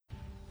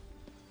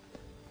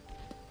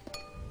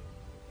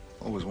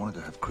Always wanted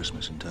to have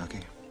Christmas in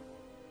Turkey.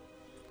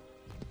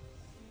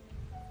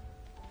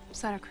 Is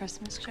that a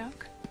Christmas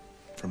joke?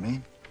 For me?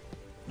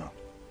 No.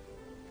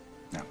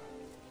 Never.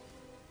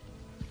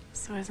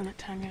 So isn't it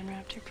time you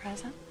unwrapped your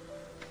present?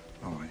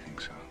 Oh, I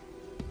think so.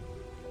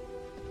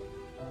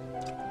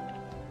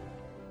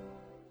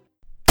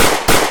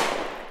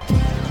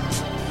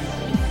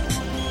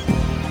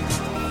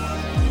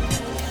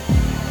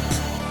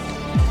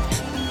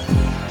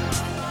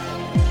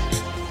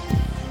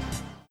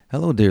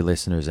 Hello, dear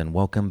listeners, and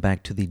welcome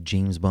back to the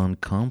James Bond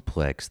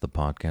Complex, the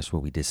podcast where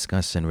we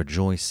discuss and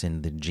rejoice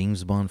in the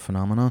James Bond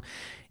phenomena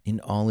in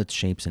all its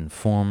shapes and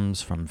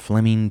forms, from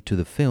Fleming to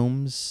the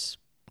films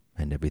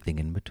and everything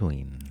in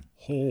between.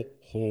 Ho,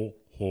 ho,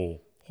 ho,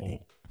 ho.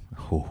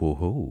 Ho, ho,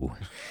 ho.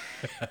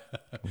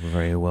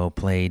 Very well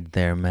played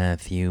there,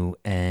 Matthew.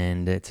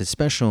 And it's a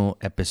special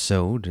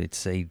episode.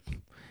 It's a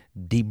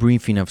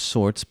debriefing of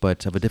sorts,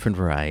 but of a different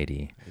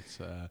variety. It's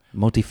a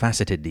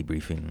Multifaceted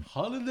debriefing.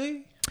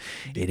 holiday?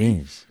 It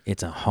is.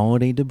 It's a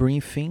holiday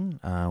debriefing.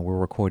 We're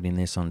recording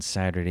this on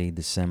Saturday,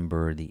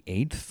 December the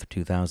 8th,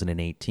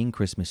 2018.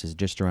 Christmas is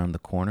just around the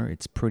corner.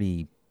 It's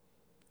pretty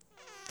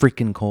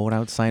freaking cold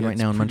outside right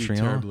now in Montreal.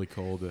 It's terribly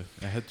cold.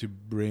 I had to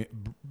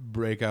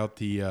break out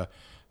the,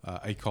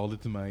 I called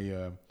it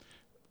my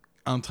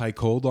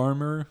anti-cold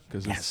armor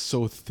because it's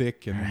so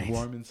thick and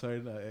warm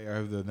inside. I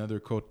have another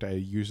coat I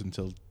used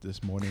until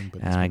this morning.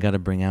 But I got to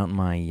bring out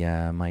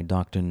my my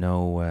Dr.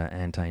 No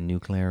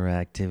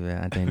anti-nuclear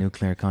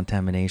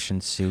contamination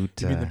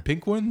suit. You mean the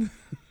pink one?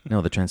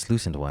 No, the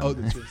translucent one. Oh,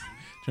 the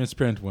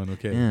transparent one.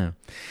 Okay. Yeah.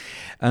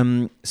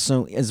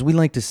 So, as we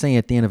like to say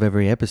at the end of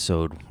every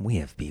episode, we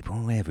have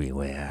people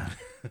everywhere.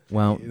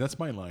 Well, that's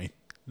my line.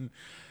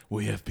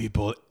 We have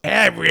people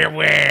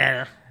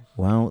everywhere.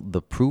 Well,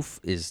 the proof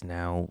is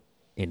now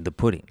in the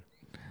pudding.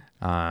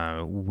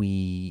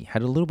 We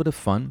had a little bit of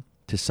fun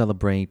to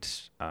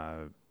celebrate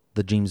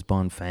the James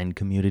Bond fan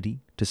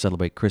community, to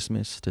celebrate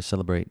Christmas, to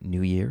celebrate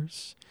New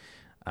Year's.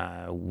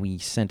 We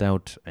sent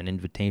out an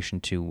invitation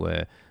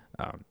to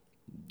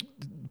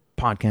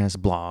podcasts,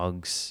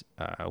 blogs,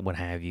 what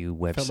have you,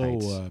 websites.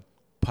 Fellow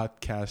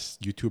podcast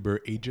YouTuber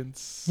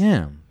agents.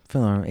 Yeah,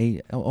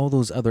 all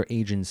those other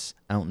agents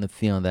out in the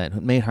field that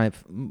they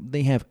have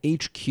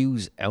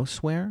HQs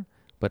elsewhere,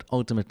 but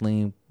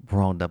ultimately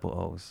we're all double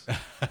O's.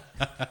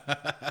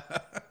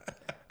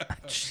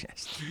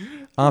 Just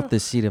off the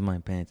seat of my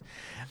pants.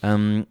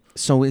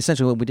 So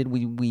essentially, what we did,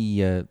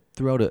 we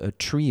threw out a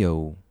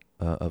trio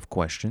of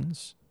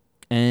questions,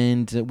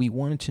 and we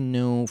wanted to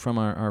know from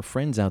our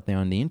friends out there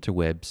on the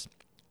interwebs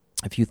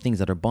a few things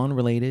that are Bond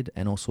related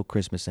and also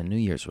Christmas and New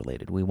Year's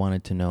related. We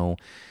wanted to know,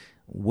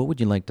 what would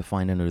you like to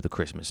find under the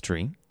Christmas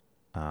tree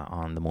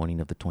on the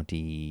morning of the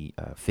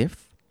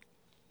 25th?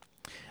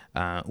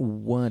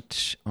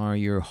 What are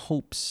your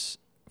hopes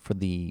for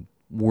the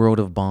world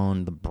of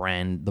Bond,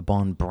 the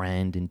Bond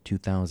brand in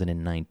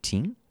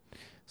 2019?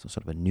 So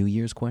sort of a New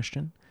Year's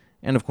question.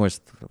 And of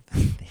course,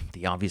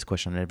 the obvious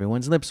question on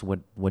everyone's lips,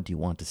 what do you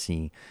want to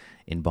see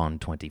in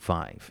Bond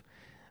 25?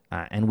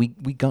 And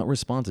we got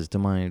responses, to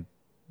my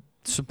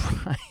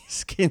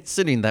surprise,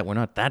 considering that we're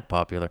not that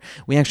popular.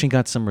 We actually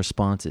got some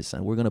responses,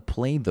 and we're going to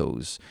play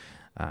those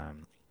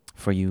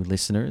for you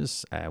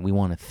listeners. We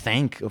want to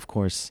thank, of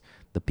course,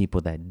 the people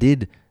that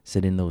did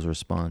send in those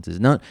responses.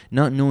 Not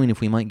knowing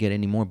if we might get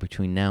any more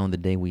between now and the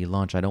day we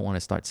launch. I don't want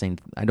to start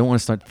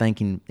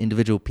thanking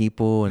individual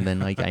people and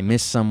then I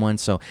miss someone.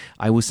 So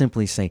I will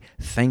simply say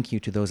thank you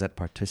to those that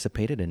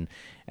participated,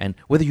 and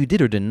whether you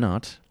did or did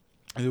not.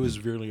 It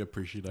was really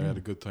appreciated. I had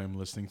a good time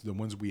listening to the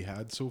ones we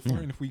had so far,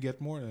 and if we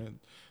get more,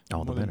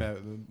 all the better.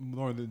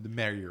 More the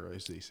merrier,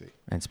 as they say.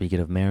 And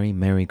speaking of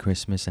Merry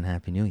Christmas and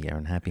Happy New Year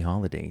and Happy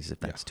Holidays, if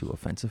that's too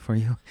offensive for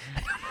you.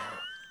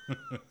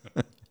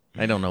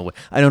 I don't know what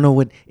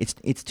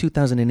it's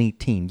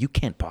 2018. You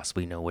can't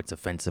possibly know what's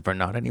offensive or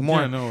not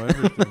anymore. Yeah, no,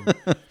 everything.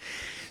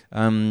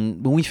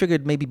 But we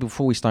figured maybe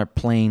before we start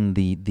playing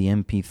the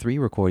MP3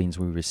 recordings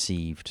we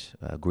received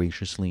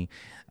graciously,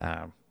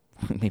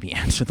 maybe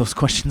answer those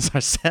questions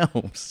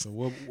ourselves. So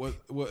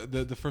what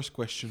the first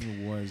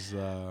question was,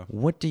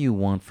 what do you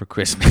want for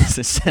Christmas,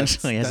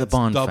 essentially, as a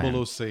Bond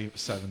fan?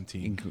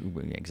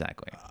 017.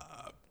 Exactly.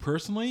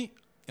 Personally,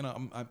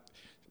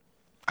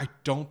 I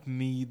don't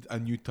need a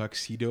new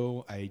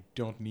tuxedo. I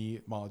don't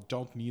need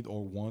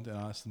or want an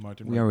Aston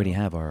Martin. We already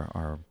have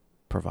our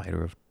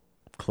provider of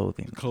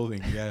clothing.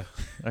 Clothing, yeah.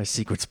 Our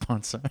secret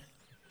sponsor.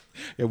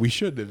 Yeah, we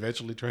should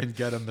eventually try and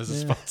get him as a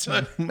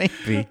sponsor.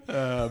 Maybe.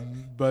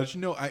 But,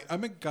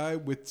 I'm a guy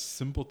with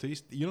simple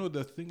taste.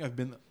 The thing I've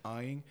been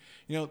eyeing,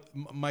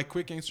 my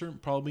quick answer,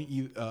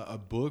 probably a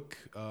book,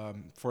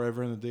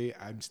 Forever and a Day,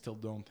 I still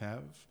don't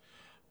have.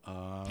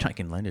 I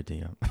can lend it to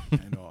you. I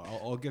know.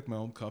 I'll get my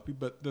own copy.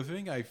 But the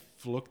thing I've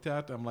looked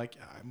at, I'm like,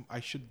 I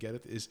should get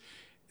it, is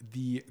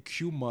the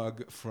Q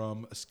mug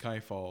from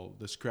Skyfall,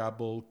 the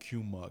Scrabble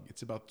Q mug.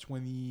 It's about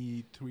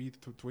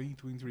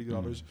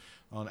 $23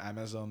 on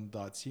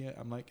Amazon.ca.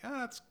 I'm like,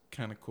 that's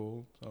kind of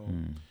cool. So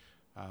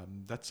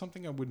That's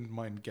something I wouldn't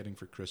mind getting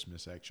for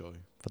Christmas, actually.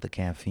 For the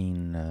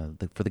caffeine,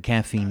 for the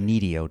caffeine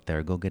needy out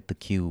there, go get the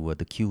Q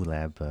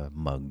Lab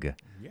mug.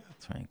 Yeah.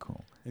 That's very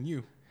cool. And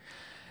you?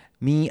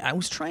 Me, I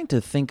was trying to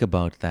think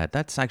about that.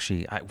 That's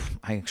actually, I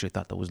actually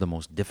thought that was the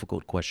most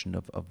difficult question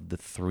of the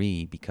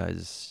three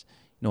because,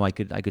 I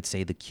could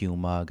say the Q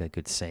mug. I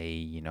could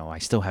say, I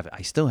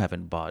still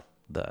haven't bought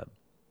the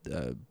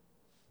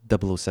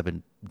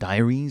 007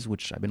 Diaries,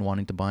 which I've been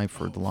wanting to buy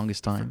for the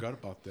longest time. I forgot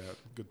about that.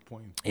 Good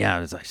point. Yeah,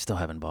 I still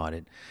haven't bought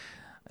it.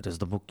 There's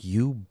the book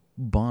you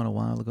bought a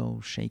while ago,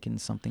 Shaken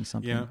something.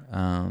 Yeah.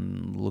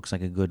 Looks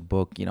like a good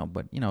book,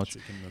 but it's.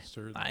 Chicken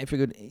mustard. I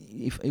figured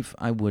if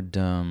I would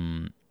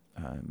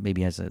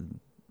maybe as a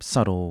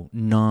subtle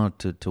nod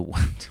to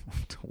one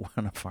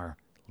of our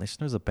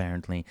listeners,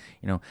 apparently,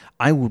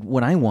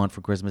 what I want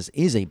for Christmas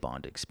is a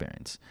Bond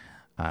experience.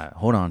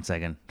 Hold on a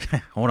second.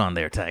 Hold on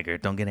there, Tiger.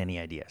 Don't get any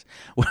ideas.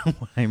 What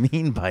I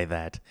mean by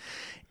that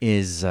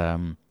is,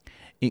 I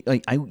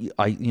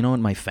what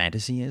my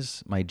fantasy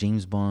is? My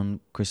James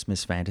Bond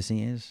Christmas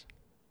fantasy is?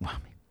 Well,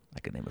 I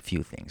could name a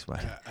few things,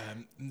 but...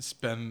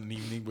 spend an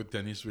evening with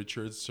Dennis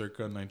Richards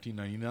circa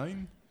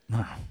 1999?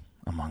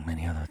 Among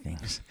many other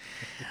things.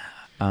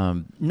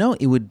 No,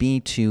 it would be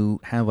to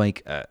have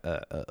like a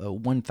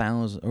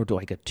 $1,000 or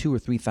like a $2,000 or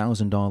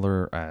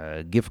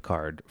 $3,000 gift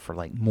card for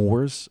like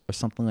Moores or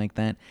something like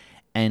that,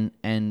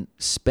 and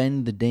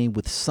spend the day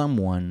with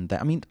someone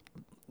that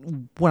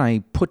when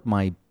I put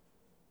my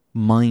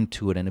mind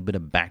to it and a bit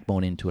of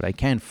backbone into it, I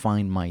can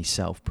find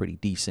myself pretty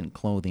decent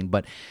clothing,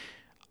 but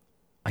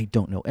I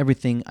don't know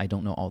everything. I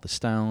don't know all the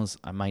styles.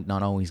 I might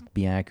not always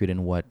be accurate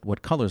in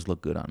what colors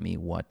look good on me,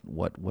 what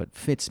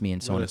fits me,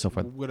 and so on and so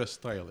forth. With a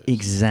stylist.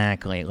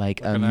 Exactly. Like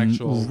an a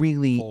actual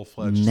really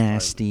full-fledged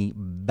nasty,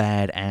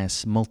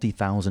 badass,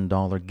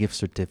 multi-$1,000 gift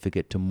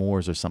certificate to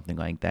Moores or something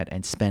like that,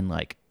 and spend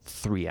like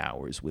 3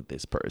 hours with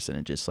this person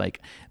and just like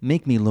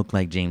make me look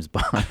like James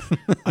Bond.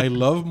 I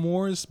love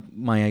Moores.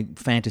 My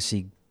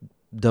fantasy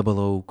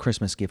 00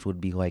 Christmas gift would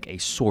be like a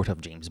sort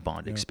of James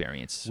Bond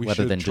experience,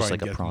 rather than just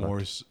like a product.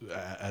 Moores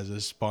as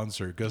a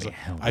sponsor, because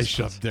I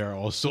shop there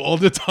also all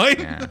the time.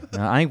 Yeah.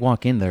 I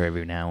walk in there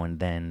every now and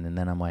then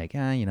I'm like,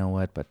 you know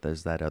what? But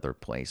there's that other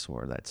place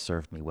where that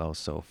served me well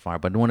so far.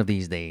 But one of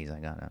these days, I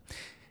gotta.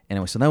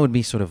 Anyway, so that would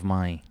be sort of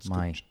my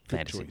fantasy.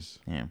 Good choice.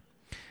 Yeah.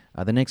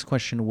 The next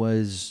question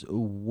was,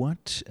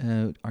 what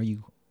are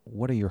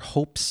your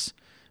hopes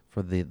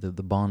for the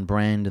Bond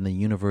brand and the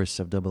universe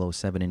of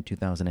 007 in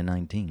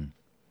 2019?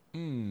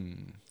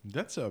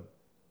 That's a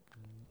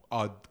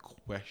odd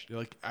question.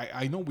 Like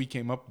I know we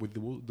came up with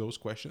those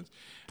questions.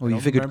 Well, you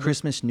figured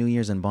Christmas, New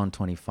Year's, and Bond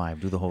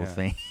 25. Do the whole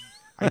thing.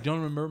 I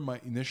don't remember my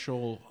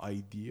initial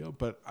idea,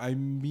 but I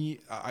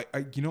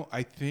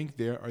think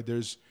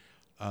there's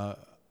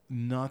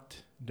not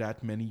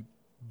that many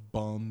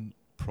Bond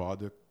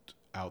product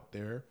out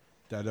there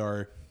that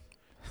are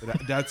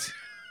that's.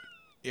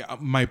 Yeah,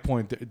 my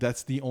point.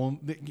 That's the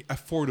only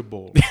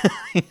affordable.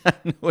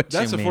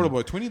 That's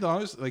affordable.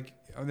 $20, like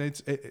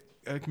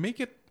make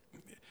it.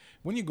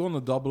 When you go in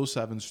the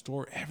 007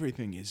 store,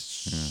 everything is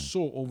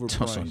so overpriced.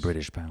 It's also in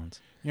British pounds.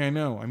 Yeah, I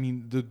know. I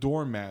mean, the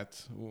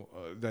doormat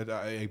that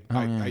I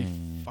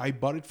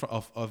bought it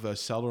of a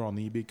seller on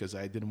eBay because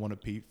I didn't want to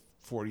pay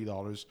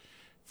 $40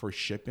 for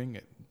shipping.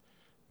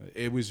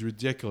 It was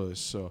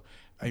ridiculous. So,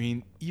 I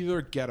mean,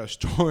 either get a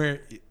store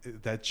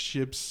that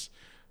ships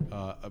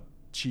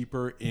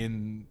cheaper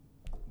in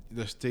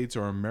the States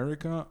or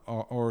America,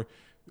 or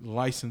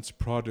licensed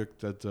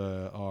product that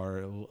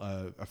are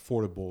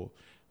affordable.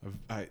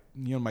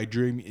 My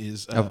dream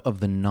is of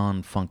the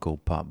non-Funko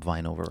Pop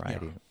vinyl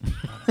variety.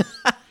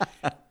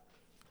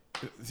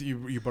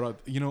 You brought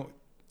up,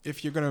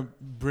 if you're gonna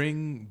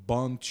bring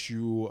Bond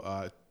to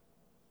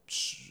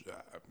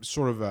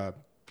sort of a.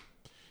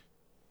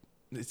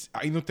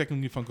 I know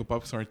technically Funko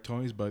Pops aren't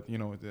toys, but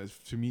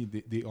to me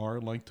they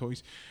are like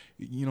toys.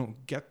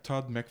 Get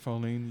Todd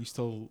McFarlane. He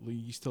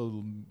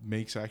still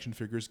makes action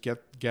figures.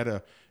 Get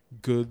a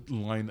good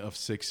line of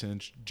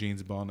 6-inch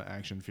James Bond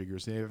action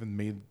figures. They haven't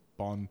made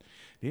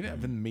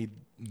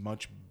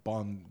much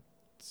Bond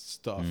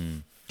stuff.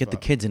 Get the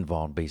kids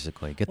involved,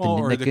 basically. Get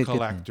or the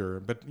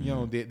collector. But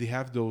they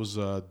have those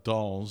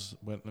dolls.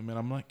 But I mean,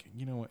 I'm like,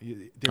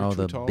 they're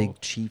too tall. Big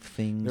chief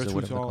things. They're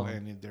or too tall,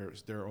 and they're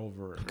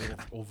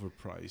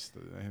overpriced.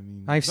 I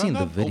mean, I've seen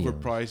the video.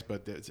 Overpriced,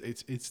 but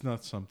it's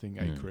not something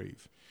I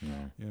crave.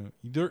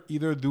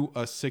 Either do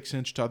a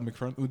 6-inch Todd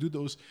McFarlane, or do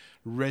those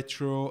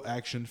retro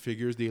action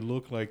figures. They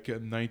look like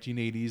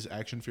 1980s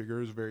action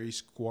figures, very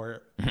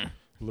square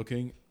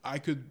looking. I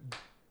could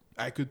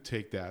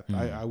take that.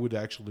 I would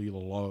actually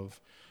love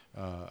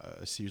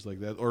a series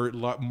like that, or a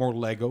lot more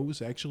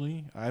Legos.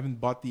 Actually, I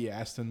haven't bought the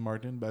Aston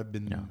Martin, but I've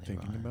been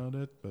thinking about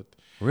it. But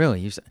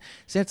really,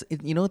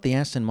 what the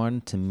Aston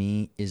Martin to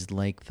me is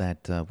like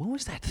that. What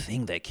was that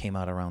thing that came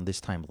out around this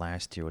time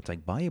last year? It's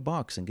like buy a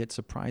box and get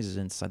surprises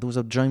inside. There was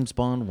a James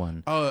Bond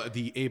one.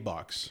 The A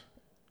box.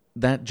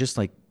 That just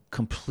like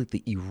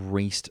completely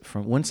erased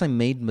from. Once I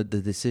made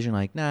the decision,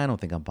 like, nah, I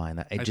don't think I'm buying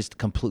that. I just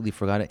completely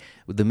forgot it.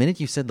 The minute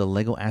you said the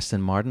Lego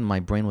Aston Martin, my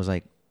brain was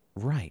like,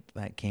 right,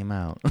 that came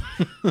out.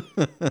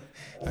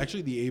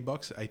 Actually, the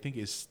A-Box, I think,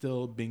 is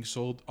still being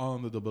sold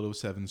on the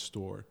 007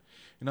 store.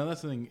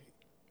 That's the thing.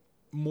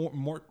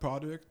 More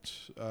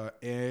product,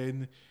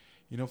 and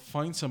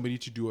find somebody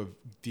to do a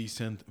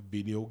decent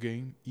video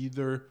game,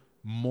 either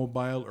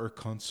mobile or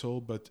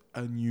console, but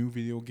a new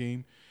video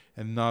game,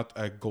 and not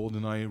a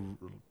GoldenEye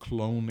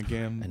clone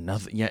again.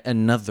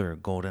 Another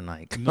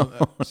GoldenEye. No,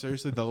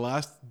 seriously, the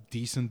last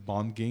decent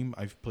Bond game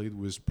I've played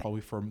was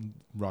probably from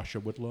Russia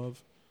with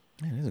Love.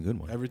 Man, it's a good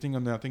one. Everything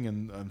on Nothing,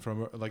 and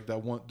from like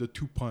that one, the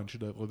 2-punch,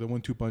 the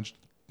 1-2 punch,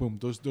 boom.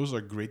 Those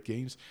are great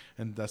games,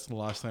 and that's the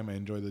last time I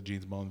enjoyed the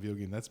James Bond video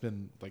game. That's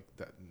been like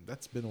that.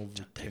 That's been over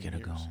 10 years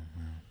ago.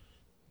 Yeah.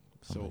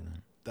 So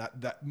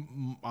that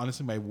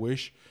honestly, my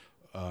wish,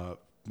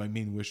 my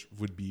main wish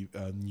would be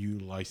a new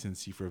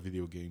licensee for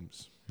video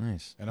games.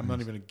 Nice. And I'm not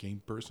even a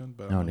game person,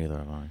 but no, neither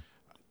am I.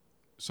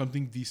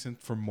 Something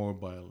decent for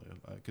mobile,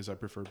 because I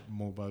prefer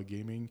mobile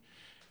gaming.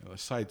 A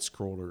side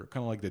scroller,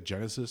 kind of like the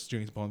Genesis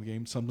James Bond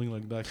game, something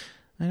like that.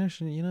 And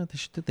actually,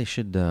 they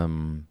should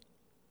the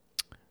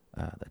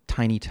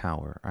Tiny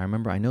Tower. I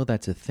know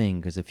that's a thing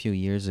because a few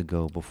years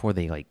ago, before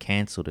they like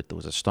canceled it, there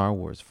was a Star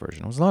Wars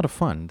version. It was a lot of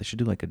fun. They should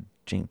do like a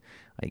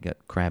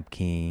Crab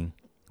King,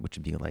 which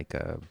would be like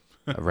a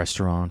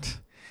restaurant.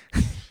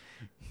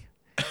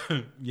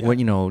 Yeah. What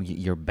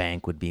your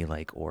bank would be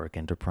like Orc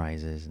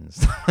Enterprises and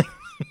stuff.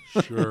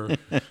 Sure.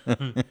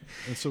 And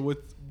so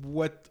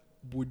what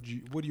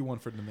do you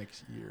want for the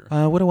next year?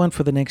 What do I want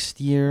for the next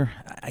year?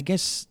 I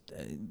guess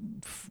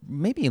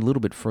maybe a little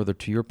bit further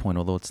to your point,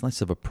 although it's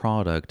less of a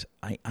product.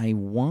 I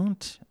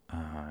want.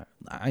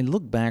 I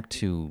look back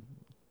to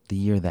the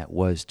year that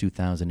was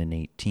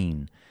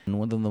 2018, and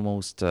one of the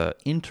most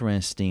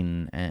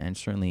interesting and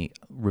certainly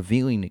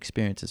revealing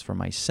experiences for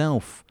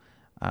myself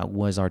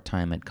was our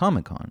time at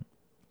Comic-Con.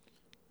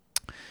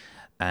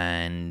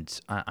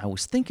 And I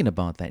was thinking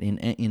about that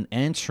in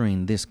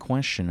answering this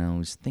question. I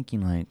was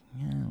thinking like,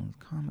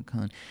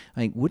 Comic-Con.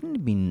 Like, wouldn't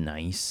it be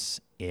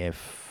nice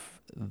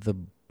if the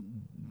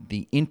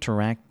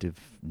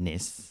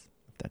interactiveness,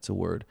 if that's a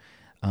word,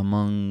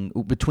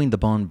 between the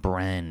Bond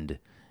brand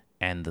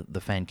and the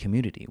fan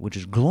community, which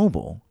is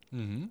global,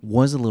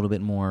 was a little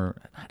bit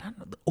more. I don't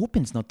know.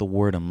 Open's not the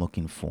word I'm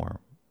looking for.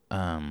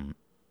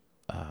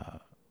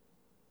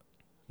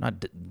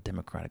 Not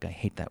democratic. I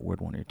hate that word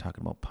when you're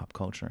talking about pop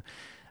culture.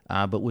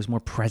 But was more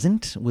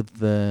present with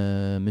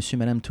the Monsieur,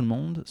 Madame, Tout le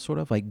Monde, sort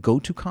of like go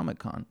to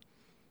Comic-Con.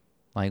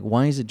 Like,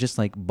 why is it just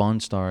like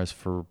Bond stars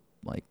for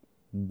like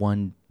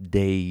one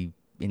day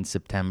in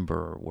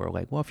September? Where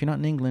like, well, if you're not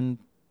in England,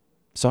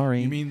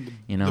 sorry. You mean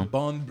the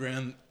Bond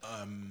brand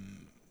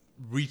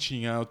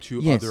reaching out to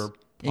other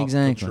pop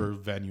culture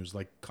venues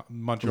like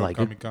Montreal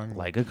Comic-Con?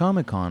 Like a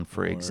Comic-Con,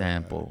 for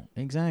example.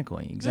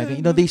 Exactly.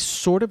 Yeah, They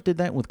sort of did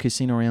that with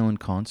Casino Royale in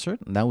concert,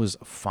 and that was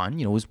fun.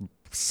 It was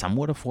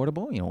somewhat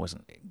affordable. It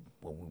wasn't. It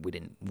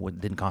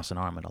didn't cost an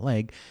arm and a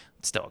leg.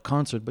 It's still a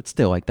concert, but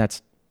still, like,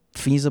 that's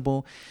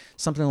feasible.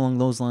 Something along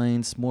those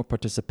lines. More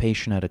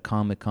participation at a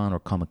Comic-Con or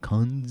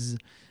Comic-Cons,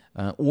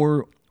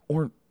 or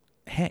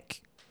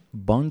heck,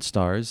 Bond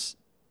stars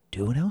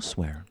do it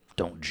elsewhere.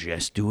 Don't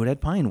just do it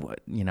at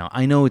Pinewood.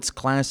 I know it's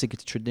classic,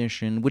 it's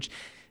tradition, which,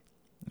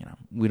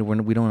 we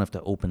don't have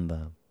to open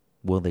the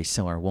will they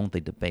sell or won't they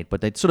debate,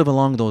 but it's sort of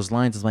along those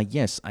lines. It's like,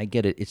 yes, I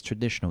get it. It's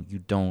traditional. You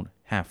don't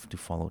have to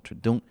follow.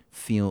 Don't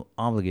feel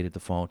obligated to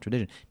follow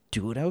tradition.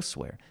 Do it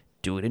elsewhere.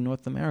 Do it in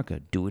North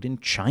America. Do it in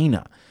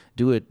China.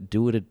 Do it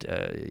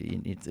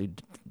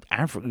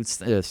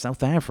at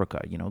South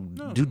Africa.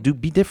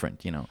 Be different.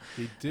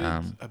 They did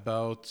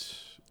about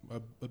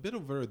a bit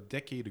over a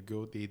decade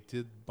ago. They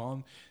did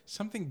Bond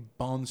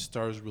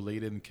stars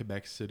related in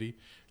Quebec City.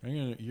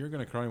 You're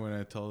gonna cry when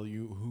I tell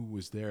you who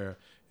was there.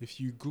 If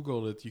you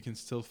Google it, you can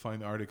still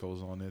find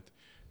articles on it.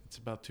 It's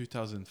about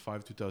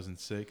 2005,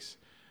 2006,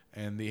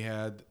 and they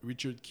had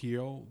Richard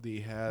Kiel. They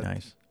had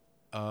nice.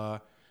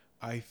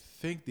 I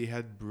think they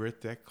had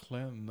Britt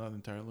Eklund. I'm not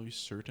entirely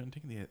certain. I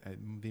think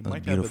they Those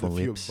might have a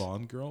few lips.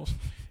 Bond girls,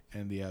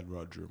 and they had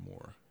Roger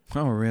Moore.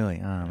 Oh, really?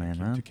 Oh, man.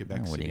 Came to Quebec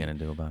What are you City. going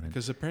to do about it?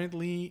 Because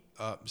apparently,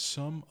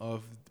 some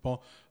of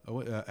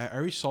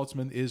Harry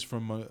Saltzman is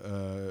from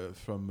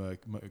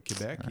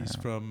Quebec. He's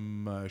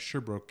from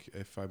Sherbrooke,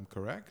 if I'm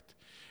correct,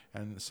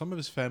 and some of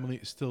his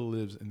family still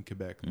lives in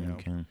Quebec now.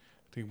 Okay. I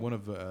think one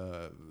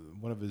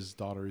of his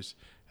daughters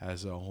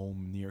has a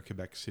home near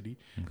Quebec City,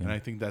 Okay. and I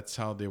think that's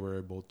how they were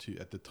able to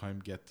at the time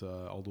get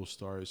all those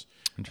stars.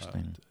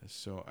 Interesting.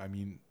 So I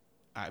mean,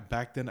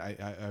 back then I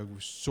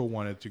so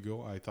wanted to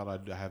go. I thought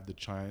I'd have the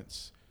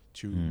chance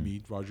to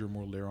meet Roger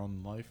Moore later on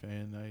in life,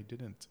 and I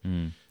didn't.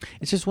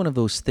 It's just one of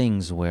those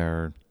things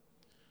where,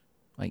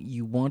 like,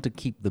 you want to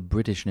keep the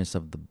Britishness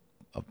of the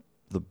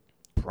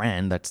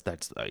brand. That's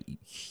a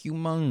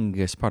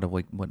humongous part of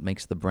what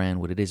makes the brand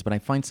what it is. But I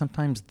find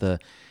sometimes the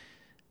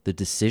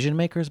decision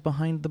makers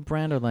behind the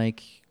brand are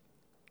like,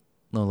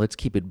 no, let's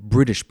keep it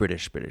British.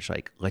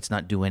 Like, let's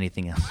not do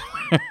anything else.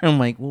 I'm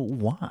like, well,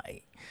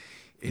 why?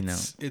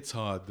 It's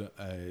odd.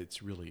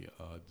 It's really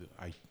odd.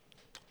 I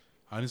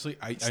honestly,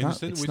 I It's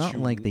understand it's what not you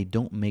like they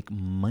don't make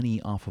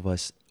money off of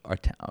us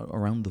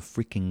around the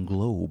freaking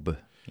globe.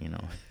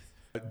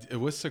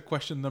 What's the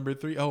question number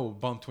 3? Oh,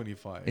 Bond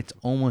 25. It's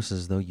almost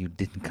as though you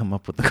didn't come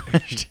up with the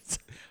questions.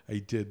 I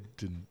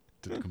didn't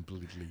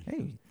completely.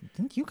 Hey,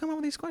 didn't you come up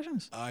with these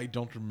questions? I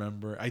don't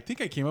remember. I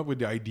think I came up with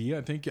the idea.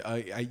 I think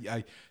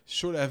I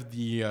sort of have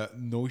the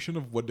notion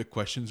of what the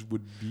questions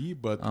would be,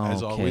 but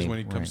as always, when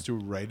it comes to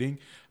writing,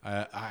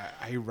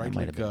 I write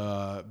like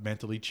a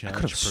mentally challenged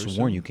I could have person.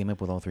 sworn you came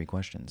up with all 3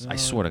 questions. I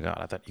swear to God,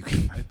 I thought you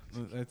came.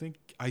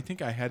 I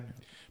think I had,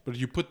 but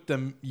you put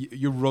them.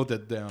 You wrote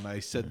it down. I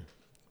said,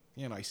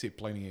 I say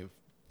plenty of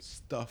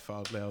stuff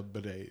out loud,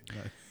 but if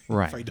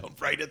I don't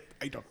write it,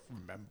 I don't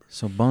remember.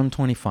 So Bond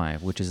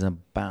 25, which is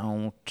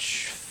about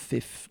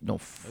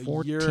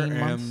 14 year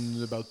months.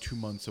 and about 2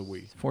 months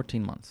away.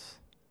 14 months.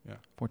 Yeah.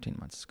 14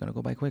 months. It's going to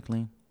go by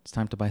quickly. It's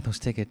time to buy those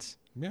tickets.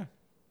 Yeah.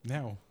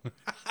 Now.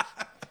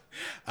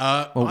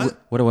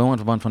 What do I want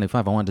for Bond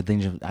 25? I want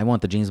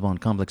the James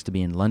Bond complex to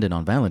be in London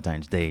on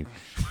Valentine's Day.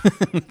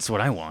 That's what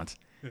I want.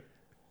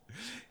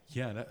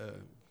 Yeah.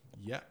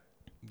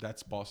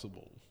 That's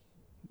possible.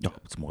 No,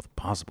 it's more than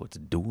possible. It's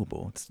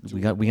doable.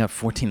 We got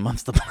 14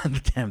 months to plan the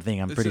damn thing.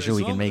 I'm pretty sure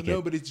we can make it.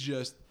 No, but it's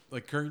just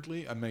like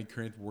currently at my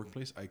current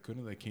workplace, I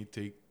can't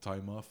take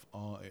time off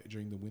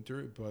during the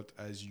winter. But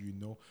as you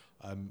know,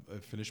 I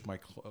finished my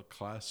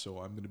class, so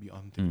I'm going to be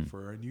hunting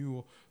for a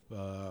new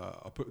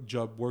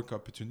job work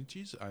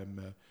opportunities.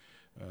 I'm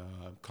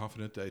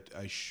confident that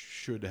I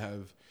should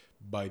have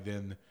by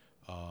then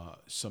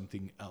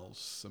something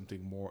else,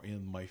 something more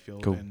in my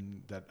field,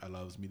 and that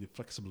allows me the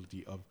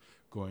flexibility of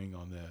going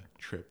on a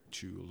trip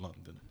to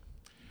London.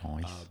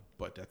 Nice.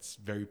 But that's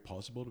very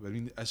possible. I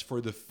mean, as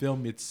for the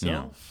film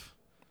itself,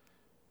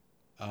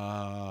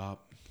 I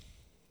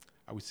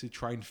would say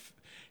try and,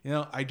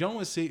 I don't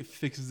want to say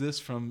fix this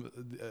from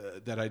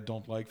that I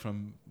don't like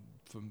from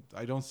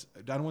I don't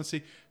want to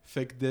say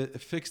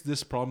fix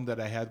this problem that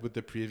I had with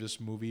the previous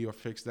movie or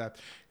fix that.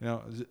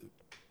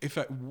 If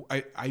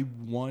I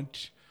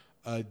want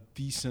a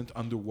decent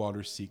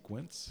underwater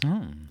sequence.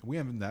 We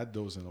haven't had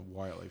those in a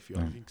while. I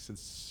think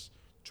since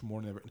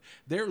Tomorrow Never.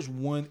 There's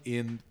one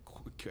in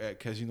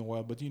Casino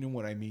Royale, but you know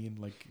what I mean.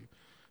 Like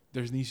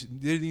there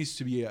needs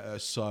to be a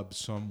sub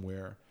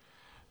somewhere.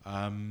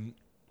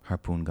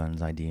 Harpoon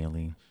guns,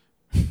 ideally.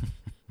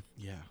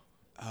 Yeah.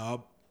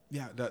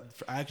 That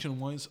for action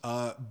wise,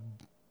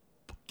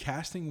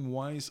 casting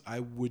wise,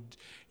 I would.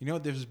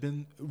 There's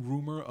been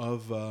rumor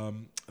of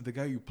the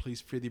guy who plays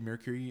Freddie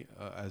Mercury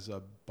as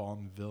a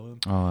Bond villain.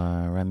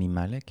 Rami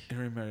Malek.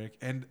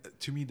 And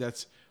to me,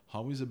 that's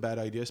always a bad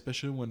idea,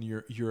 especially when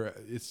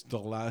it's the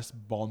last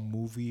Bond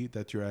movie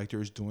that your actor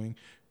is doing.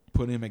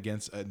 Put him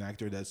against an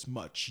actor that's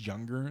much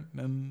younger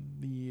than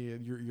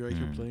your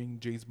actor playing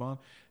James Bond.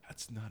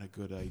 That's not a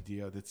good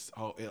idea.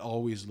 It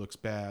always looks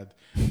bad.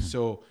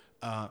 So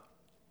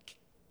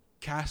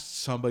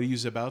cast somebody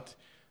who's about.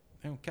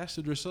 Cast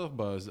Idris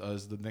Elba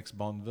as the next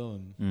Bond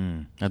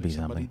villain. That'd be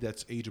somebody something.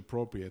 That's age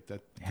appropriate.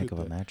 That heck of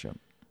a matchup.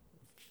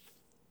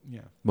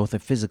 Yeah. Both a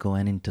physical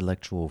and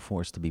intellectual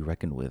force to be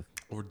reckoned with.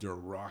 Or The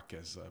Rock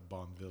as a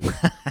Bond villain.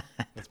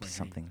 That's my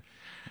something.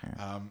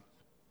 Yeah.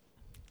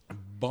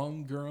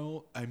 Bond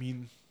girl. I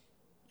mean,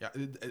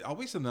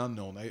 always an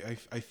unknown.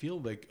 I feel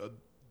like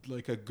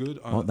a good.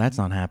 Well, that's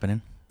not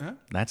happening. Huh?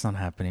 That's not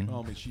happening.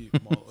 Well, I mean,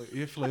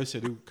 if Léa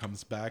Seydoux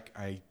comes back,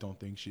 I don't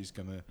think she's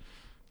gonna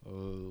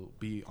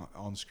be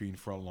on screen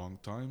for a long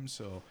time.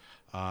 So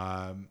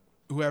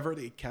whoever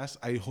they cast,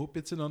 I hope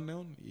it's an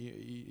unknown,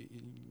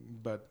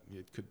 but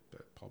it could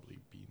probably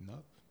be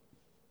not.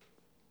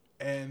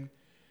 And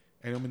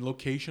I mean,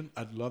 location,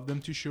 I'd love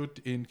them to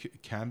shoot in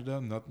Canada,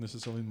 not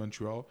necessarily in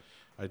Montreal.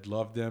 I'd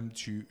love them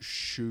to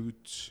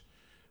shoot,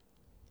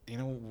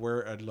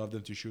 where I'd love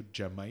them to shoot?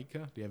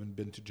 Jamaica. They haven't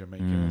been to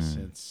Jamaica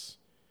since,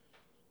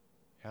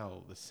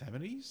 the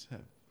 70s?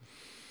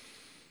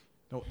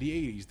 No,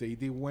 the 80s.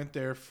 They went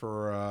there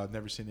for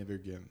Never Say Never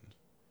Again.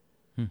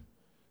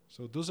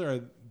 So those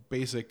are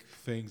basic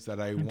things that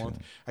I want.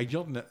 I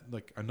don't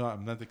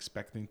I'm not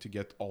expecting to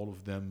get all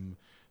of them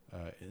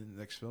in the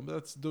next film,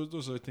 but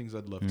those are things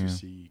I'd love to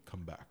see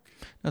come back.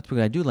 That's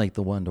because I do like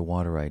the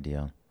underwater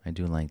idea. I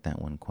do like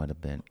that one quite a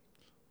bit.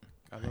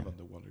 I love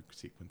underwater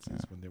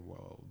sequences when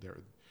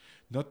they're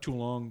not too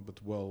long but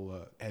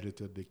well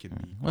edited. They can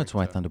be. Well, that's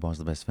why Thunderball's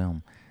the best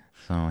film.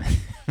 So.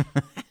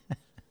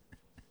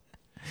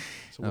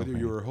 So what are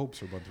your hopes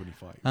for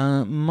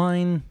 125?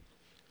 Mine.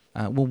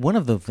 Well, one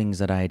of the things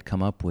that I had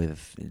come up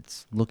with,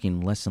 it's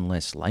looking less and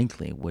less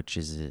likely, which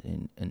is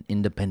an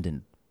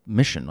independent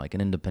mission, like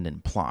an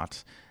independent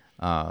plot.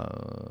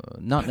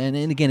 And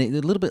again, a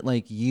little bit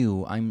like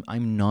you, I'm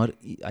not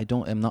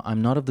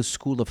of the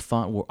school of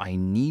thought where I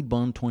need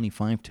Bond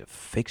 25 to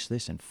fix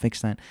this and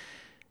fix that.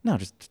 No,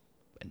 just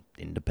an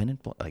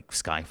independent plot, like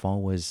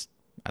Skyfall was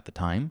at the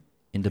time.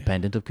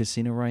 independent of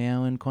Casino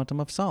Royale and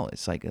Quantum of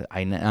Solace. Like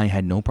I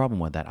had no problem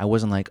with that. I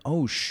wasn't like,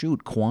 oh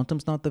shoot,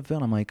 Quantum's not the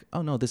villain. I'm like,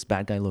 oh no, this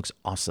bad guy looks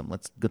awesome.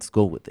 Let's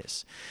go with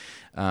this.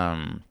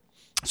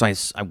 So I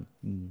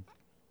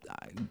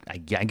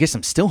guess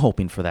I'm still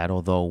hoping for that.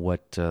 Although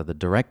what the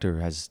director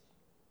has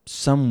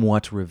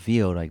somewhat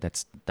revealed, like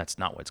that's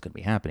not what's going to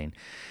be happening.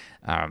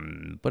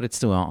 But it's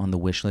still on the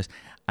wish list.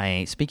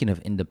 Speaking of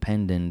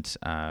independent,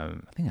 I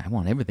think I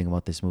want everything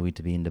about this movie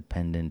to be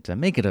independent.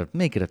 Make it a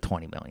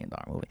 $20 million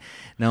movie.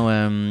 No,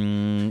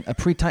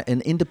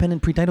 an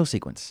independent pre-title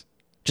sequence.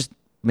 Just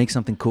make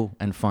something cool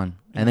and fun,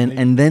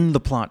 and then the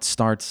plot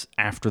starts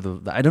after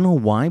the. I don't know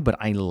why, but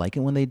I like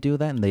it when they do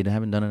that, and they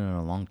haven't done it in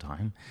a long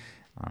time.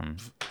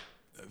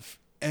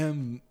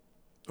 And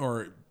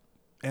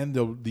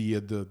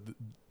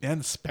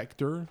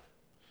Spectre.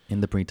 In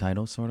the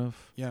pre-title, sort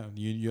of. Yeah,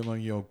 you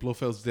know,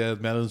 Blofeld's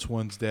dead, Madeline's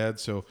one's dead,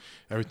 so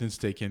everything's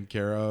taken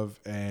care of,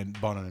 and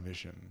Bond on a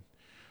mission,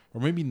 or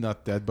maybe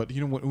not dead, but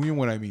you know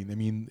what I mean. I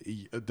mean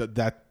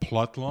that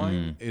plot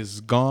line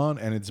is gone,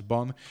 and it's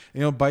Bond. You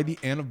know, by the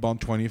end of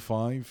Bond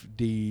 25,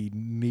 they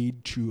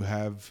need to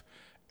have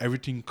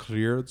everything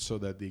cleared so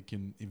that they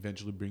can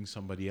eventually bring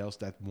somebody else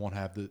that won't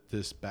have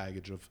this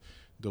baggage of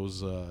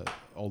those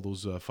all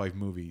those 5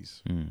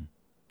 movies.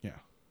 Yeah.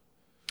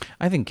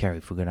 I think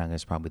Cary Fukunaga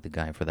is probably the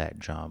guy for that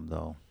job,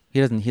 though. He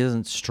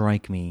doesn't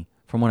strike me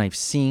from what I've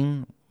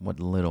seen, what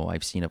little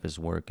I've seen of his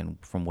work, and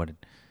from what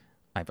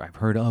I've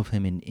heard of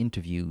him in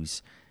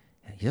interviews.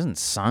 He doesn't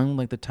sound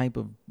like the type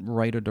of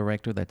writer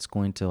director that's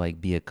going to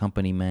like be a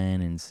company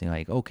man and say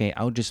like, okay,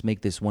 I'll just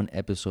make this one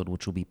episode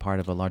which will be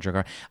part of a larger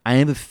car. I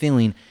have a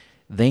feeling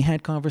they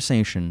had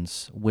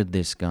conversations with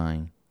this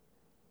guy,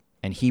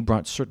 and he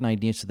brought certain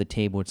ideas to the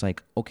table. It's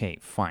like, okay,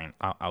 fine,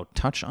 I'll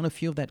touch on a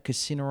few of that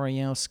Casino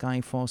Royale,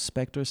 Skyfall,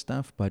 Spectre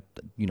stuff, but,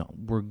 you know,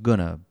 we're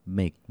gonna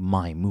make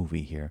my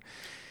movie here.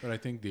 But I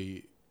think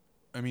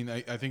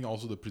I think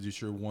also the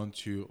producer want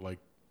to, like,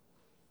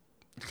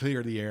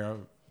 clear the air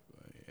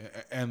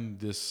and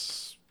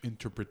this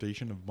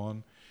interpretation of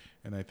Bond.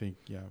 And I think,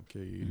 yeah,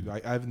 okay.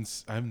 I haven't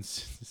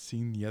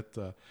seen yet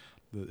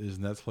his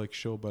Netflix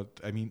show, but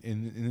I mean,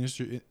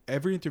 in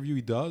every interview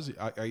he does,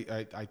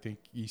 I think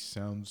he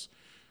sounds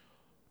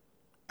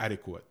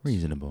adequate,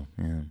 reasonable.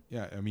 Yeah.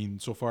 Yeah. I mean,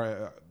 so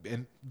far,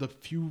 and the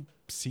few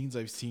scenes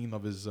I've seen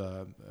of his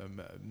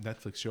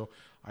Netflix show,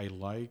 I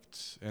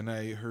liked, and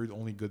I heard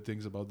only good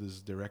things about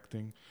his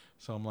directing.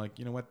 So I'm like,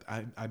 you know what,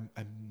 I'm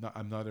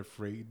not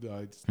afraid.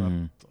 It's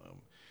not.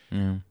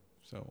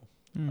 So.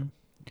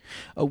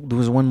 Oh, there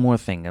was one more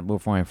thing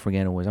before I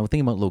forget. I was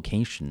thinking about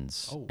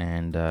locations,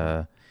 and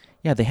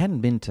yeah, they hadn't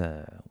been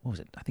to, what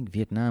was it? I think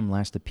Vietnam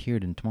last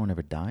appeared in Tomorrow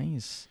Never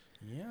Dies.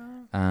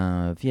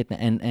 Yeah.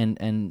 Vietnam,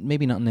 and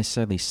maybe not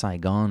necessarily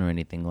Saigon or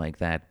anything like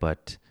that,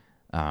 but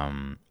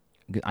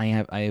I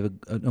have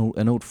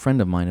an old friend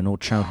of mine, an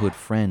old childhood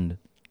friend.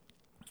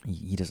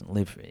 He doesn't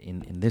live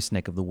in this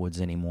neck of the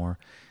woods anymore,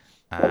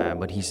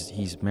 but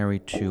he's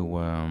married to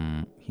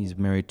a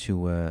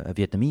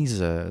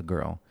Vietnamese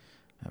girl.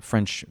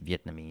 French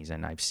Vietnamese,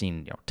 and I've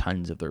seen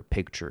tons of their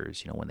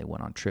pictures. When they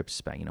went on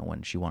trips back.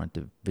 When she wanted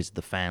to visit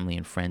the family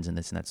and friends and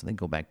this and that, so they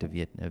go back to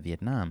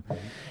Vietnam.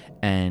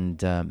 And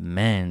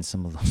man,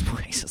 some of those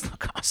places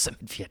look awesome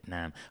in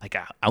Vietnam. Like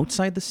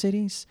outside the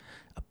cities,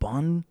 a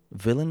Bond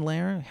villain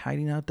lair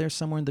hiding out there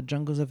somewhere in the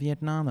jungles of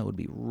Vietnam. That would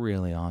be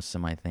really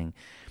awesome, I think.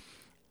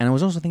 And I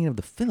was also thinking of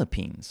the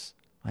Philippines.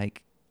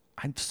 Like,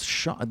 I'm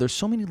shocked. There's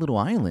so many little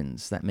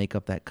islands that make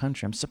up that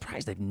country. I'm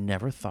surprised I've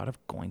never thought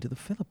of going to the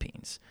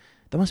Philippines.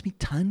 There must be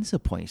tons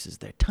of places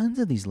there, tons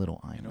of these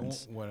little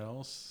islands. You know what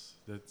else?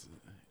 I'm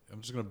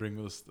just gonna bring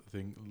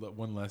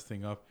one last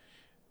thing up.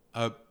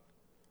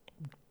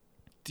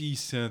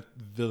 Decent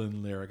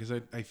villain lair, because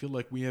I feel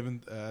like we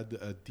haven't had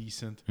a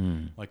decent,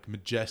 like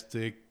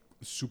majestic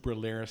super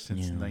lair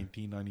since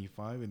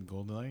 1995 in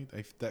GoldenEye.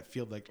 That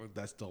feel like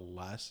that's the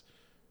last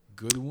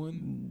good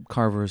one.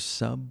 Carver's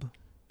sub.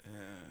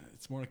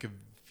 It's more like a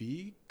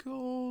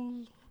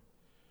vehicle.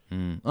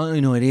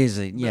 Oh, it is.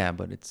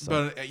 But it's.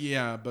 But I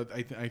feel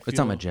it's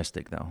not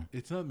majestic though.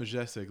 It's not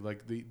majestic.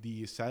 Like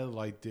the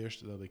satellite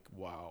dish, they're like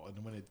wow,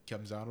 and when it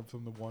comes out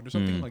from the water,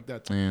 something like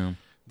that. Yeah.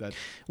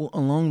 Well,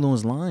 along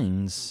those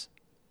lines,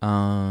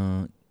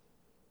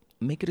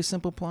 make it a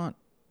simple plot.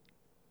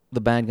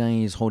 The bad guy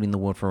is holding the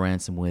world for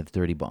ransom with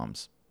dirty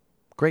bombs.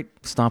 Great,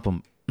 stop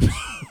him.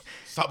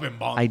 Stop him,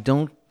 Bond. I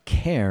don't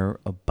care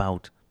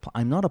about.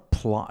 I'm not a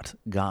plot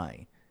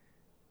guy.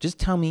 Just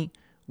tell me,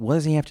 what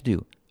does he have to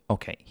do?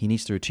 Okay, he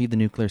needs to retrieve the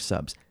nuclear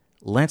subs.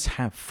 Let's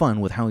have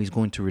fun with how he's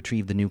going to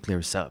retrieve the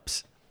nuclear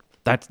subs.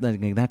 That's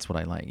what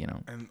I like,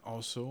 And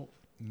also,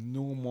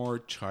 no more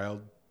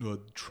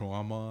childhood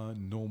trauma,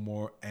 no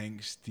more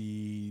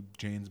angsty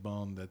James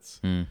Bond that's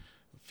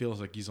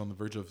feels like he's on the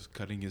verge of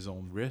cutting his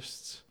own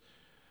wrists.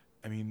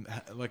 I mean,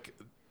 like,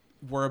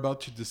 we're about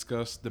to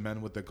discuss The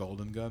Man with the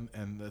Golden Gun,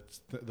 and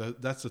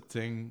that's the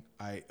thing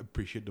I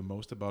appreciate the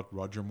most about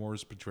Roger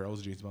Moore's portrayal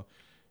as James Bond.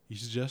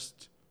 He's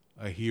just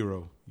a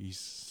hero.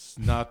 He's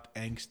not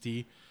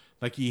angsty.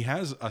 Like, he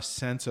has a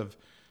sense of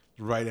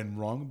right and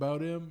wrong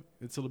about him.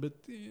 It's a little bit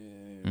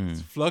it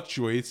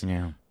fluctuates.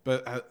 Yeah.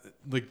 But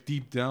like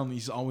deep down,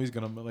 he's always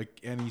gonna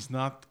and he's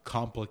not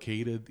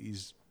complicated.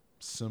 He's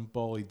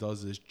simple. He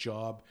does his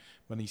job.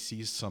 When he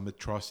sees some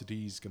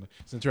atrocity, his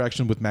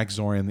interaction with Max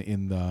Zorin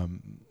in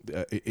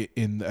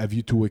A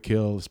View to a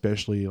Kill,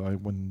 especially like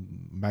when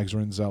Max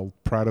Zorin's all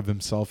proud of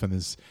himself and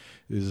his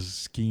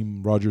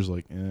scheme. Roger's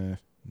like, you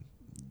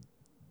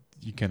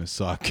kind of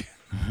suck.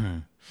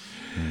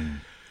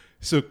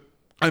 So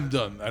I'm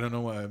done. I don't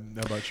know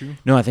about you.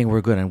 No, I think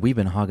we're good, and we've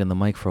been hogging the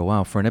mic for a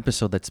while. For an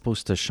episode that's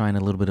supposed to shine a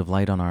little bit of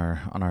light on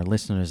our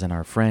listeners and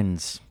our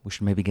friends, we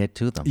should maybe get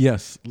to them.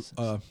 Yes.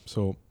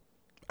 So,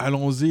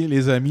 allons-y,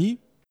 les amis.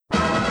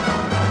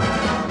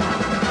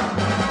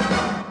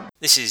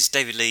 This is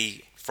David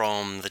Lee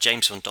from the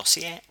James Bond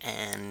Dossier,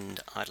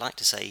 and I'd like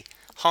to say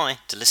hi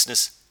to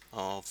listeners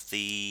of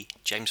the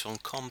James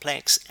Bond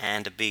Complex,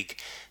 and a big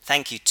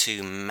thank you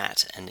to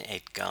Matt and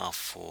Edgar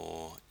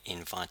for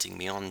inviting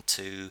me on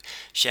to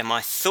share my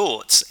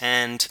thoughts.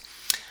 And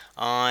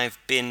I've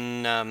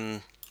been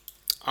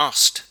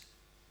asked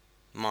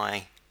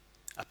my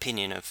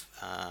opinion of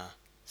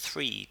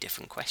 3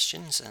 different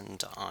questions,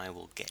 and I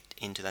will get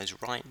into those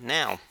right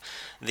now.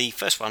 The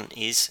first one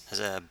is, as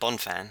a Bond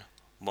fan,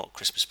 what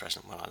Christmas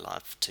present would I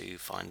love to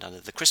find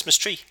under the Christmas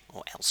tree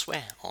or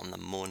elsewhere on the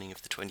morning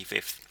of the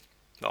 25th?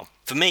 Well,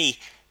 for me,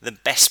 the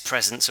best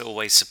presents are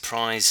always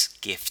surprise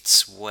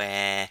gifts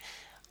where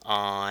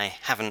I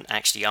haven't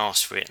actually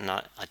asked for it, and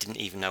I didn't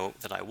even know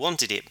that I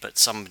wanted it, but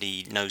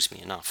somebody knows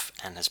me enough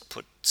and has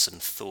put some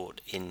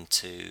thought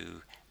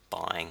into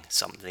buying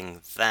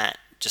something that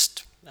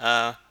just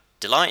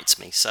delights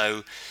me.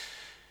 So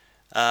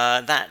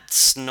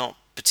that's not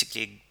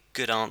particularly a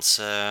good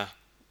answer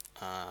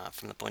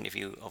from the point of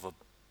view of a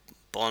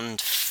Bond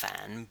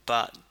fan,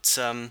 but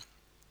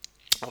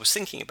I was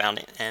thinking about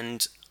it,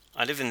 and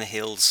I live in the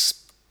hills,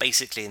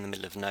 basically in the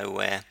middle of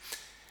nowhere,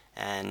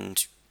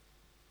 and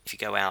if you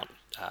go out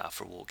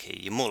for a walk here,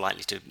 you're more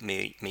likely to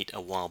meet a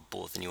wild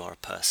boar than you are a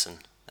person.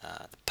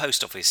 The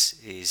post office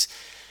is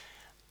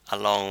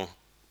along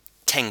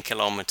 10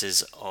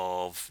 kilometres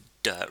of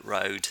dirt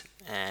road,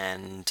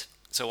 and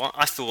so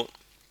I thought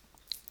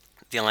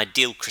the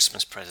ideal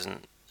Christmas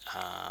present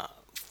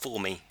for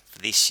me for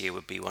this year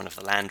would be one of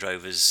the Land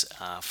Rovers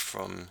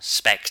from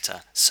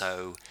Spectre.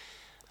 So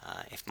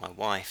if my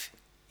wife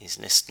is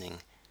listening,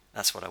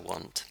 that's what I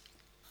want.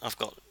 I've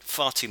got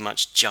far too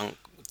much junk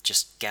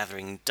just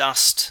gathering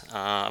dust.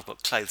 I've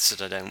got clothes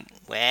that I don't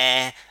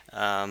wear.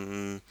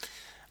 I'm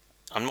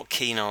not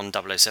keen on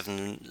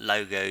 007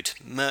 logoed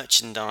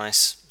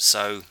merchandise,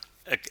 so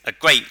a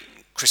great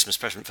Christmas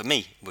present for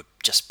me would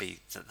just be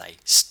that they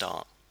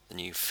start the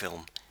new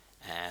film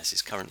as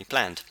is currently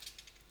planned.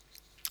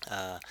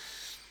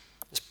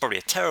 It's probably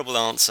a terrible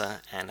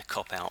answer and a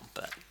cop-out,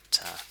 but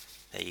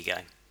there you go.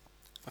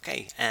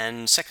 Okay,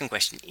 and second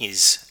question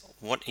is,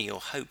 what are your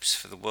hopes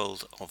for the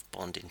world of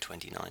Bond in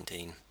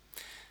 2019?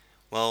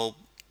 Well,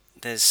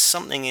 there's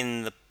something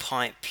in the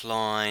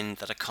pipeline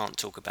that I can't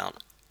talk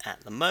about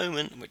at the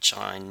moment, which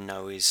I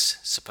know is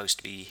supposed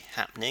to be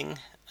happening,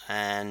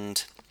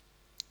 and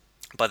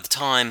by the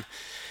time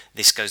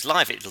this goes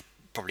live, it'll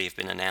probably have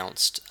been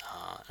announced,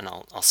 and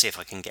I'll see if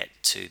I can get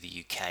to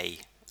the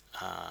UK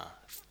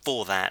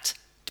for that.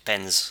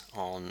 Depends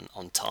on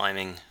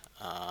timing,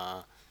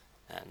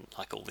 and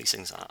like all these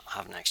things, I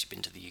haven't actually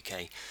been to the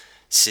UK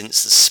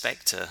since the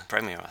Spectre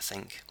premiere, I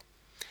think.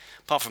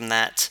 Apart from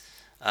that,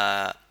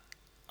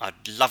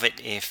 I'd love it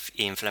if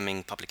Ian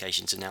Fleming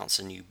Publications announce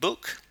a new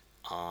book.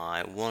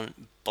 I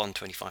want Bond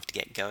 25 to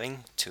get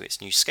going to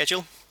its new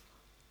schedule.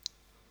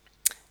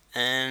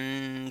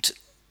 And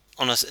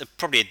on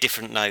probably a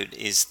different note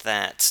is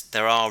that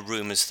there are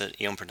rumours that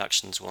Eon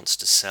Productions wants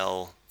to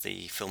sell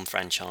the film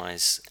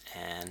franchise,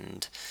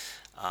 and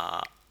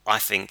I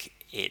think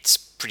it's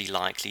pretty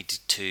likely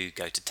to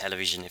go to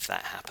television if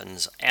that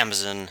happens.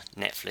 Amazon,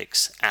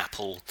 Netflix,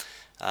 Apple,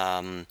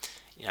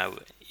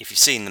 if you've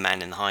seen The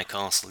Man in the High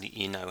Castle,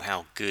 you know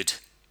how good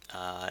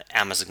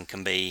Amazon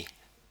can be.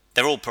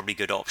 They're all probably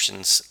good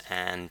options,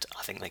 and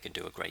I think they could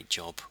do a great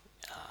job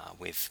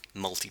with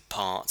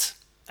multi-part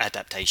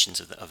adaptations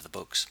of the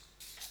books.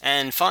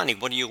 And finally,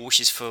 what are your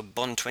wishes for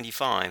Bond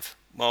 25?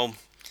 Well,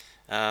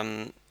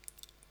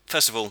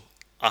 first of all,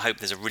 I hope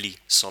there's a really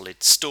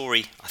solid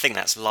story. I think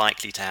that's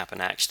likely to happen,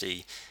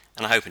 actually,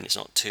 and I'm hoping it's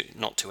not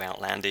too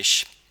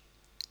outlandish.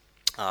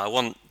 I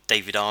want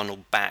David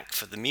Arnold back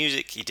for the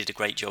music. He did a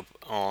great job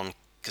on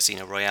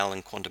Casino Royale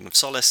and Quantum of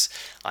Solace.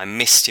 I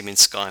missed him in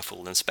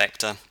Skyfall and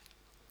Spectre,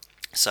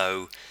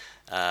 so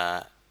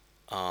I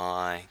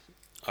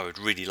would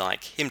really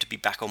like him to be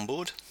back on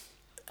board.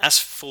 As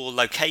for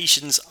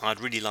locations, I'd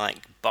really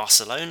like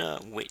Barcelona,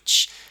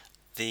 which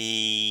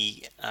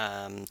the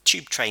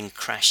tube train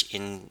crash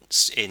in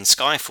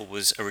Skyfall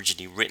was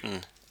originally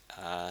written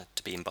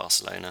to be in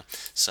Barcelona,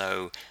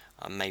 so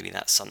maybe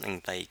that's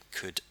something they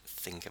could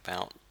think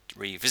about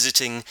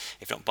revisiting.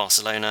 If not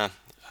Barcelona,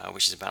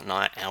 which is about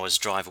 9 hours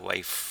drive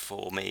away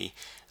for me,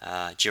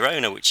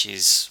 Girona, which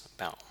is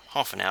about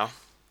half an hour.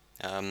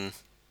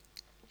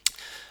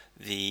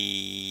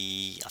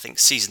 I think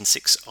season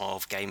 6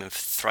 of Game of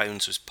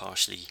Thrones was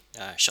partially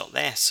shot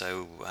there,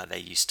 so they're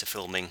used to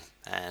filming,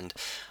 and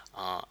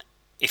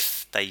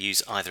if they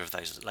use either of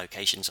those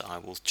locations, I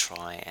will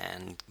try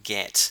and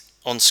get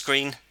on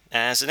screen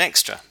as an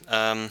extra.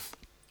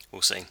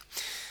 We'll see.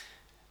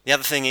 The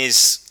other thing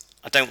is,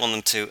 I don't want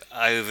them to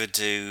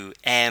overdo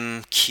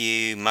M,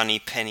 Q,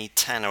 Moneypenny,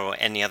 Tanner, or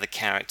any other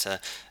character.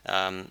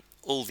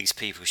 All these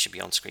people should be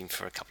on screen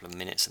for a couple of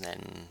minutes and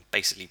then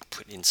basically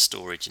put in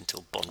storage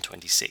until Bond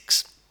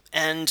 26.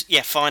 And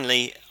yeah,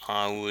 finally,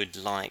 I would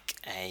like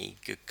a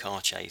good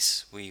car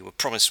chase. We were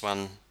promised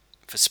one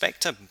for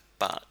Spectre,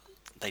 but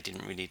they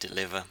didn't really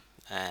deliver.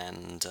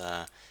 And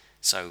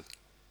so,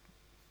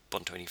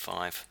 Bond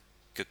 25,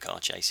 good car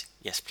chase.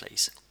 Yes,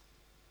 please.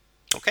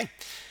 Okay,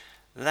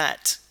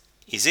 that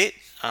is it.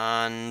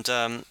 And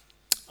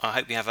I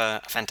hope you have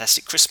a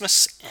fantastic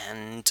Christmas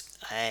and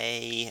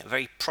a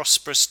very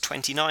prosperous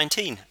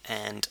 2019,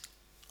 and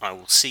I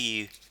will see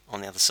you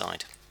on the other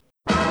side.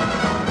 Do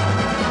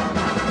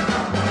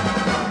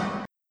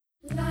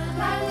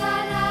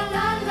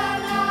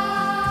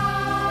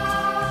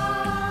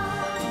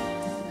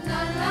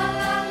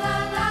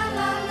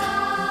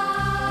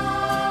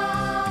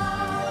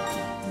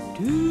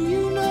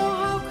you know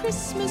how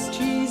Christmas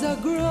trees are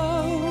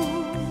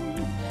grown?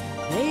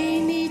 They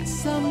need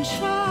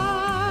sunshine.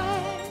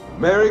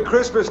 Merry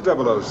Christmas,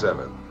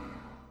 007.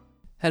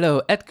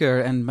 Hello,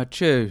 Edgar and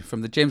Mathieu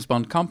from the James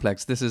Bond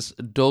Complex. This is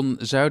Don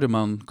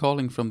Zuiderman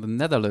calling from the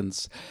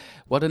Netherlands.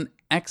 What an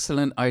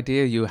excellent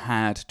idea you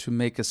had to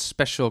make a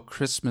special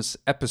Christmas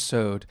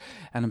episode.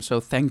 And I'm so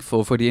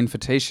thankful for the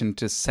invitation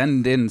to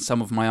send in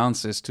some of my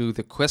answers to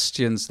the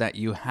questions that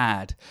you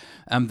had.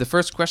 The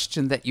first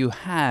question that you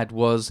had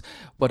was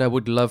what I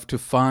would love to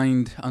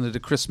find under the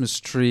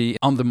Christmas tree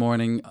on the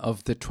morning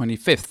of the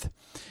 25th.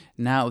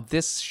 Now,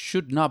 this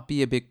should not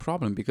be a big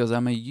problem because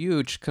I'm a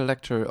huge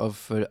collector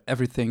of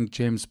everything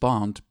James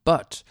Bond.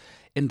 But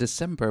in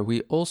December,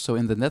 we also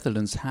in the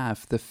Netherlands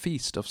have the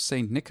Feast of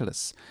St.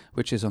 Nicholas,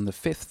 which is on the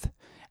 5th.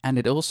 And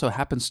it also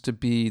happens to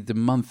be the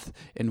month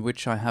in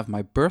which I have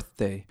my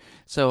birthday.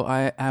 So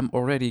I am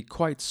already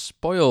quite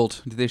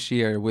spoiled this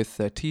year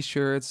with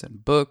t-shirts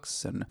and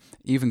books, and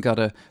even got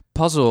a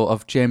puzzle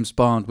of James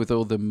Bond with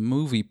all the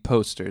movie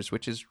posters,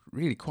 which is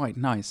really quite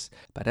nice.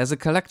 But as a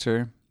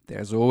collector,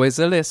 there's always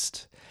a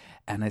list,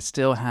 and I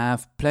still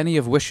have plenty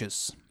of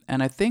wishes.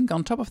 And I think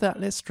on top of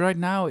that list right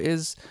now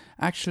is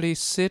actually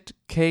Sid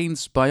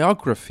Kane's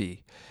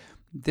biography.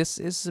 This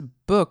is a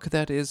book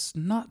that is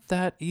not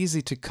that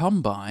easy to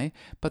come by,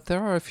 but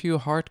there are a few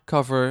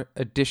hardcover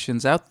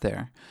editions out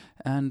there.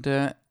 And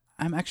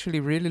I'm actually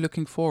really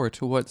looking forward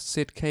to what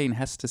Sid Kane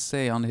has to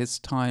say on his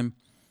time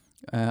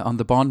on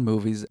the Bond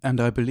movies. And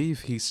I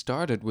believe he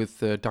started with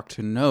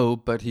Dr. No,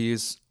 but he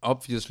is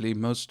obviously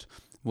most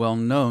well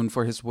known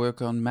for his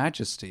work on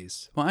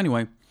Majesties. Well,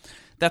 anyway,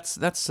 that's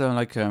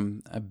like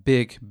a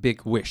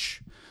big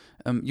wish.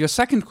 Your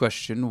second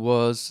question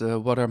was,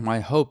 what are my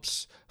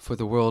hopes for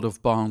the world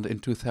of Bond in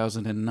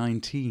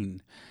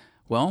 2019?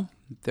 Well,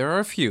 there are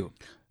a few.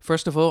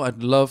 First of all,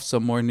 I'd love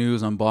some more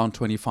news on Bond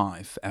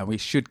 25, and we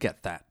should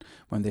get that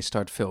when they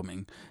start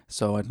filming.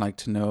 So I'd like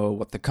to know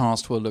what the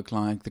cast will look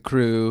like, the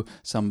crew,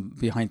 some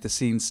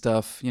behind-the-scenes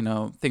stuff,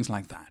 things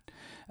like that.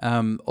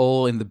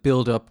 All in the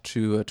build-up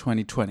to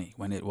 2020,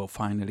 when it will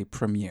finally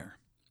premiere.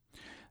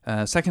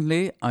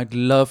 Secondly, I'd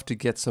love to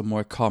get some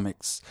more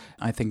comics.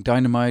 I think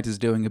Dynamite is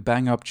doing a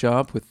bang-up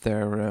job with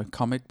their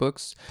comic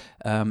books.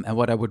 And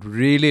what I would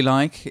really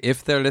like,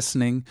 if they're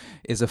listening,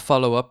 is a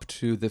follow-up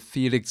to the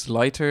Felix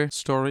Leiter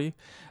story.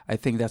 I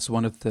think that's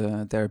one of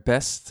their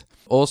best.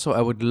 Also,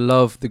 I would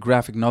love the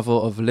graphic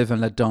novel of Live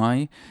and Let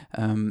Die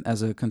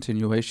as a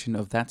continuation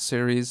of that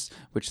series,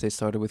 which they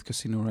started with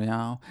Casino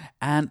Royale.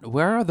 And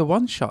where are the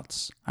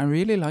one-shots? I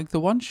really like the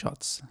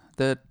one-shots.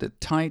 The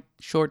tight,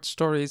 short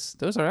stories,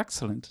 those are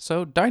excellent.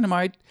 So,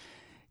 Dynamite,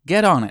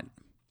 get on it.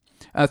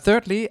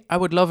 Thirdly, I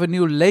would love a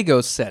new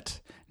Lego set.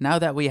 Now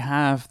that we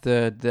have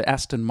the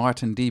Aston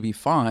Martin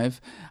DB5,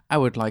 I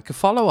would like a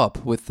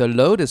follow-up with the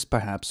Lotus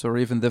perhaps, or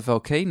even the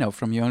Volcano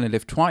from You Only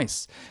Live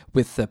Twice,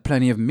 with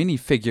plenty of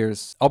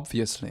minifigures,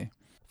 obviously.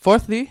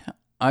 Fourthly,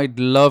 I'd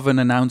love an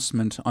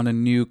announcement on a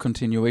new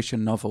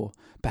continuation novel,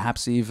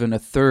 perhaps even a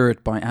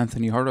third by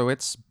Anthony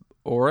Horowitz,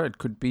 or it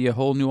could be a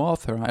whole new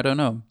author, I don't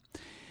know.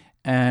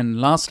 And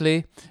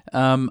lastly,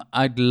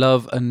 I'd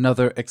love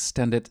another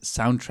extended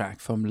soundtrack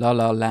from La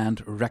La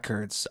Land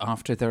Records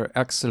after their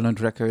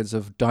excellent records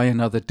of Die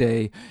Another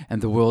Day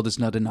and The World Is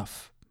Not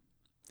Enough.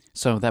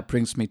 So that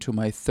brings me to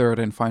my third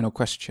and final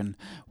question.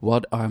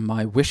 What are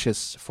my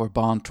wishes for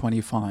Bond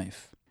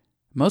 25?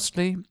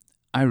 Mostly,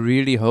 I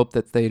really hope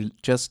that they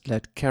just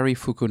let Cary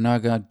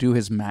Fukunaga do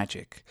his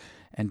magic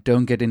and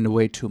don't get in the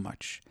way too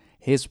much.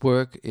 His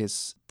work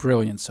is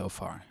brilliant so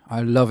far. I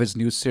love his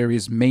new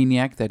series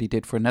Maniac that he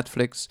did for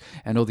Netflix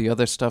and all the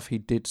other stuff he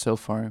did so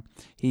far.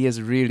 He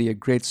is really a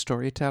great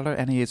storyteller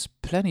and he has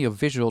plenty of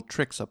visual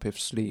tricks up his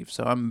sleeve,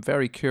 so I'm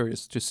very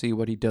curious to see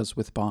what he does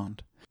with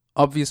Bond.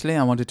 Obviously,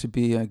 I want it to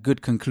be a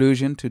good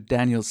conclusion to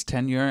Daniel's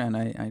tenure,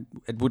 and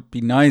it would be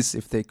nice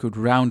if they could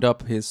round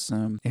up his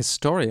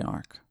story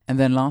arc. And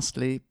then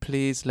lastly,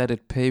 please let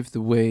it pave the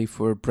way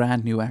for a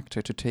brand new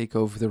actor to take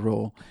over the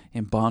role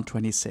in Bond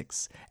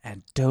 26.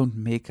 And don't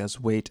make us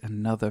wait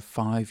another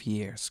 5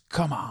 years.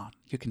 Come on,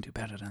 you can do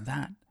better than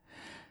that.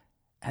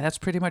 And that's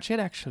pretty much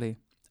it, actually.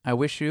 I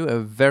wish you a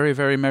very,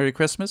 very Merry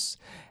Christmas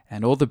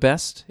and all the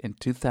best in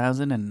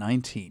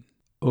 2019.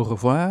 Au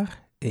revoir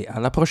et à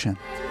la prochaine.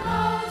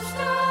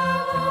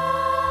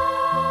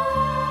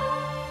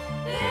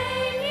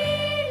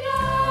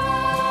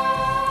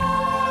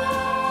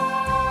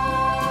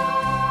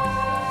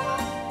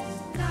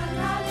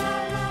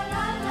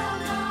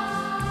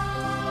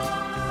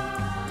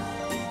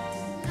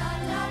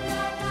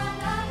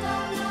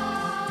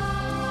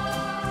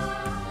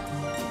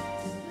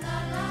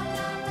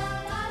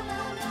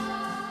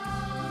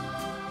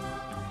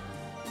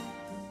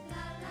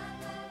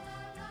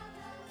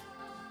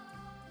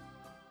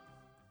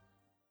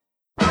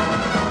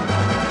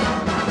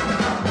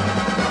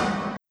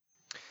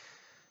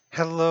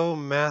 Hello,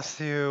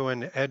 Matthew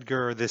and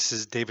Edgar. This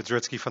is David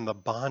Zritsky from the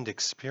Bond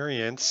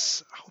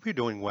Experience. I hope you're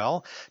doing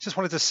well. Just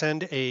wanted to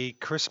send a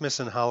Christmas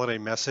and holiday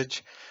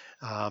message.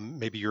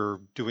 Maybe you're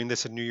doing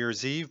this at New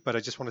Year's Eve, but I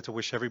just wanted to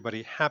wish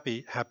everybody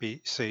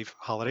happy, safe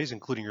holidays,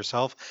 including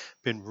yourself.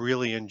 Been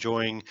really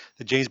enjoying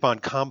the James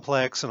Bond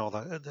complex and all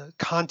the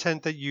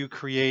content that you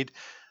create.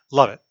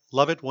 Love it.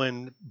 Love it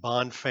when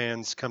Bond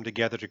fans come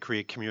together to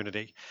create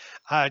community.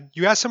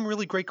 You asked some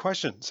really great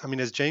questions. I mean,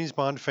 as James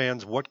Bond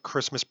fans, what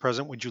Christmas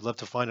present would you love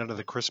to find under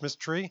the Christmas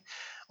tree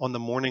on the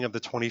morning of the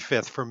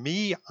 25th? For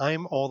me,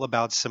 I'm all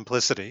about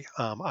simplicity.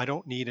 I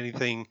don't need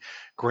anything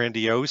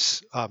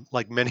grandiose.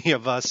 Like many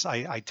of us,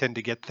 I tend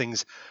to get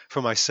things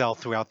for myself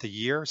throughout the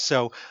year.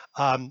 So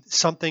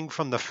something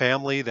from the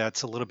family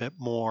that's a little bit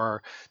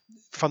more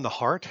from the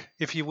heart,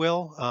 if you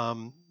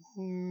will.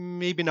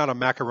 Maybe not a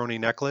macaroni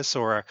necklace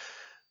or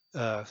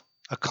a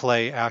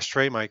clay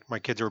ashtray. My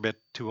kids are a bit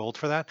too old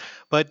for that,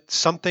 but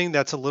something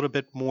that's a little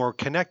bit more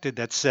connected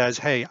that says,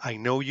 hey, I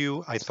know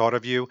you, I thought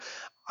of you.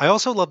 I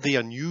also love the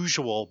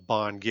unusual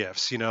Bond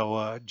gifts,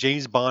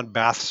 James Bond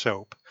bath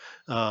soap,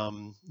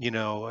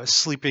 a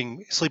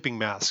sleeping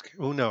mask,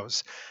 who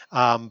knows?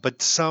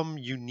 But some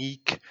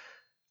unique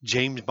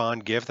James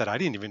Bond gift that I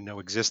didn't even know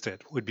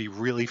existed would be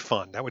really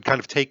fun. That would kind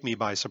of take me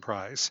by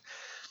surprise.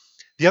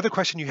 The other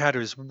question you had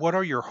is, what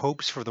are your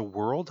hopes for the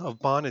world of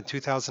Bond in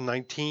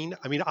 2019?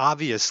 I mean,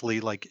 obviously,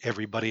 like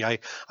everybody, I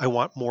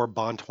want more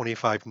Bond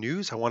 25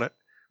 news. I want it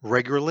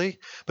regularly.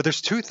 But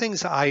there's two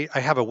things I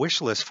have a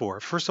wish list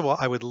for. First of all,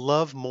 I would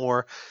love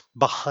more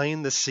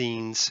behind the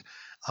scenes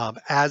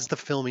as the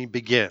filming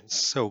begins.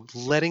 So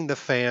letting the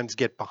fans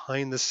get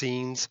behind the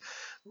scenes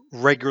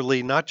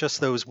regularly, not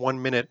just those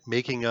 1 minute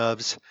making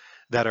ofs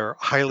that are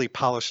highly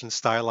polished and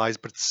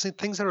stylized, but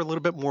things that are a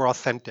little bit more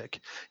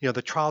authentic.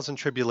 The trials and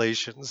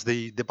tribulations,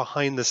 the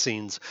behind the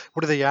scenes.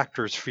 What are the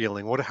actors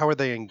feeling? How are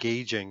they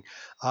engaging?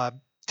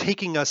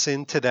 Taking us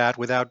into that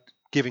without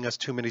giving us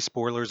too many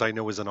spoilers, I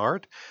know is an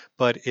art,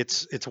 but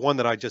it's one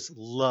that I just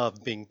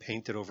love being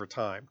painted over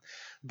time.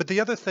 But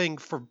the other thing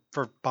for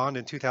Bond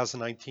in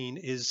 2019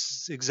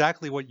 is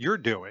exactly what you're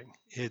doing.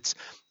 It's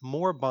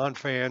more Bond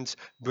fans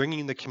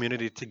bringing the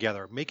community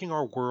together, making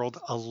our world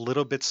a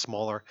little bit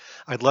smaller.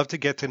 I'd love to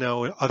get to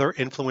know other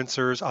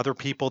influencers, other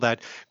people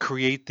that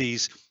create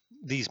these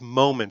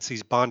moments,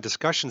 these Bond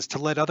discussions, to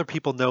let other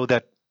people know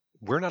that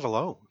we're not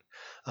alone.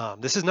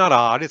 This is not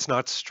odd. It's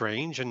not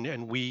strange.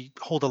 And we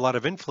hold a lot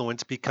of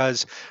influence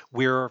because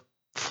we're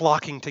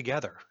flocking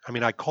together. I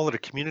mean, I call it a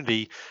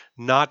community,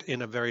 not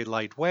in a very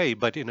light way,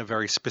 but in a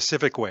very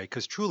specific way,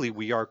 because truly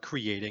we are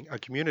creating a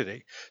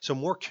community. So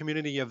more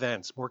community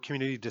events, more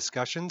community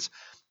discussions,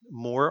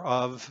 more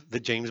of the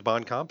James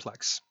Bond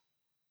complex.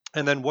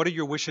 And then what are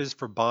your wishes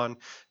for Bond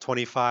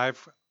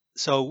 25?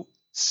 So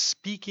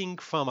speaking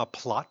from a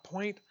plot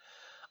point,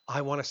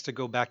 I want us to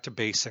go back to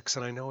basics.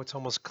 And I know it's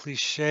almost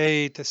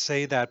cliche to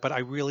say that, but I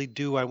really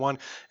do. I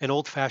want an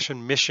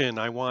old-fashioned mission.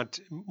 I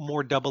want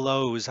more double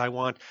O's. I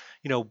want,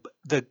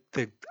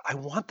 I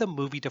want the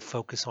movie to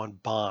focus on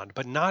Bond,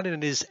 but not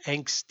in his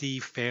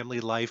angsty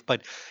family life,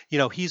 but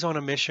he's on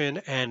a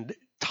mission and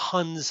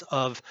tons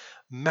of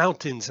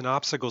mountains and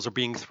obstacles are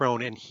being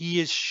thrown, and he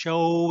is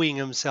showing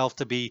himself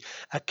to be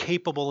a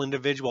capable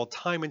individual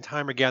time and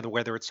time again,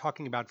 whether it's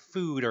talking about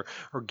food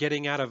or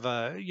getting out of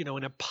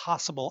an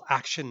impossible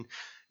action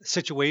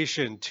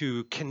situation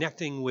to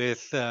connecting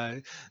with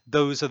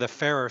those of the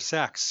fairer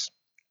sex.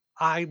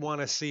 I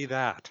want to see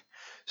that.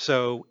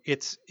 So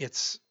it's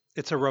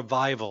a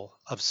revival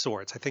of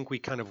sorts. I think we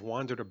kind of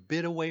wandered a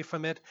bit away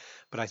from it,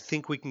 but I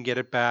think we can get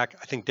it back.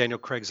 I think Daniel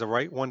Craig's the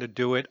right one to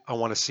do it. I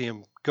want to see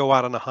him go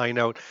out on a high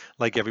note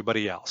like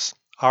everybody else.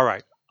 All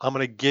right. I'm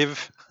going to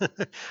give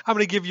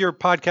your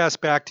podcast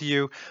back to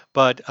you,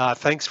 but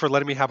thanks for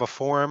letting me have a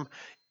forum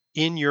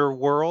in your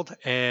world,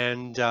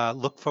 and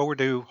look forward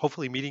to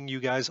hopefully meeting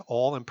you guys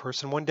all in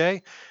person one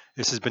day.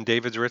 This has been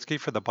David Zritsky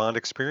for the Bond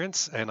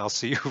Experience, and I'll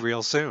see you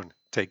real soon.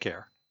 Take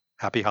care.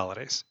 Happy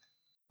holidays.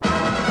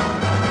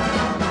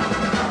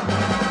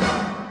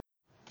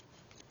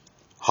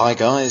 Hi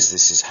guys,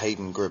 this is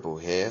Hayden Gribble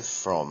here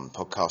from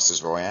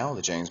Podcasters Royale,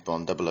 the James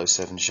Bond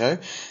 007 show.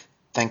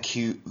 Thank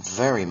you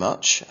very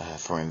much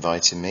for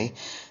inviting me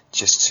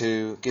just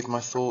to give my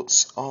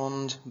thoughts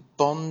on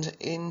Bond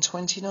in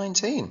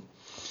 2019.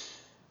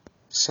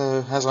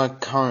 So, as I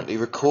currently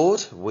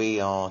record, we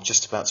are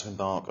just about to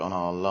embark on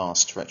our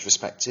last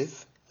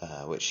retrospective,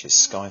 which is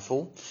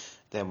Skyfall.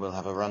 Then we'll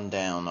have a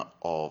rundown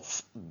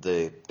of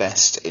the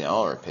best, in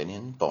our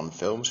opinion, Bond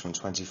films from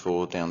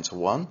 24 down to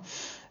 1.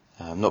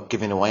 I'm not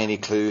giving away any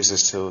clues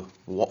as to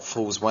what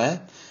falls where,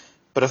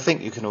 but I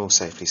think you can all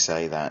safely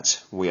say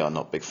that we are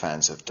not big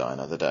fans of Die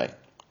Another Day.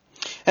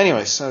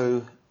 Anyway,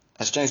 so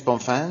as James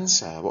Bond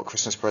fans, what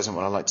Christmas present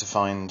would I like to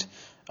find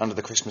under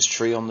the Christmas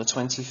tree on the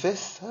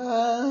 25th?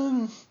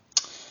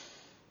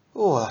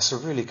 That's a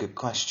really good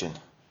question.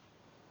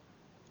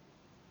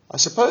 I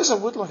suppose I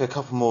would like a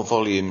couple more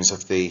volumes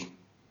of the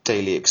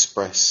Daily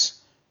Express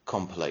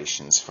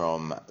compilations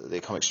from the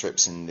comic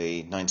strips in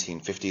the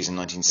 1950s and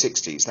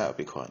 1960s. That would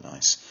be quite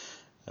nice.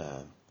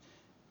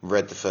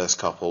 Read the first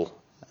couple,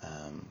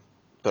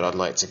 but I'd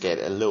like to get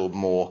a little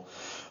more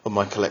of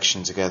my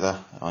collection together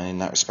in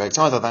that respect.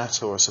 Either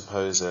that or I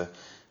suppose a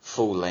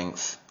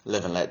full-length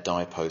Live and Let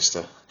Die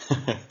poster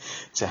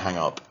to hang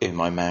up in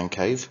my man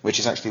cave, which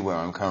is actually where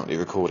I'm currently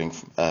recording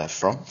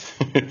from.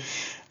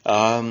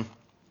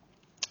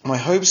 My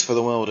hopes for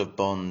the world of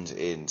Bond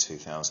in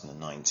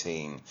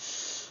 2019,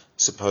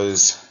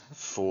 suppose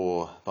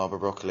for Barbara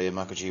Broccoli and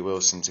Michael G.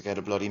 Wilson to get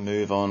a bloody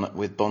move on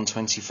with Bond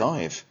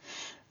 25,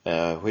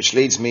 which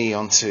leads me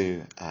on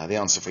to the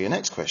answer for your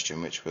next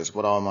question, which was,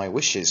 what are my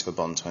wishes for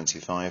Bond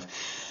 25?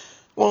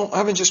 Well,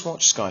 having just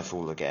watched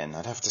Skyfall again,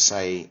 I'd have to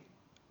say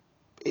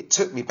it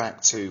took me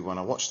back to when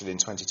I watched it in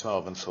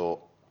 2012 and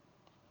thought,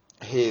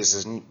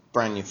 here's a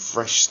brand new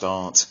fresh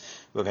start.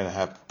 We're going to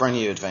have brand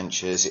new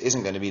adventures. It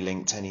isn't going to be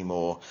linked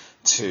anymore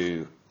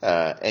to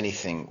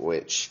anything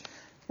which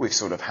we've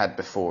sort of had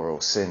before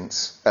or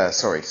since.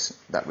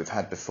 That we've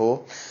had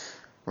before,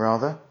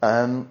 rather.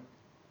 Then,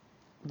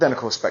 of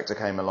course, Spectre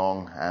came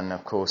along, and,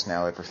 of course,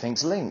 now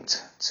everything's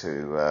linked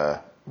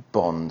to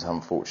Bond,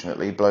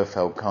 unfortunately.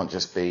 Blofeld can't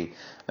just be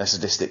a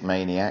sadistic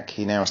maniac.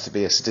 He now has to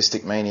be a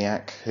sadistic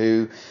maniac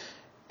who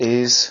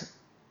is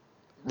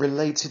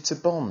related to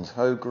Bond.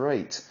 Oh,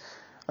 great.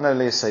 I know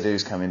Léa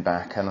Seydoux coming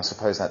back, and I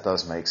suppose that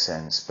does make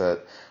sense,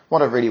 but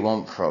what I really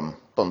want from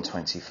Bond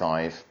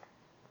 25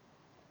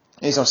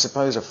 is, I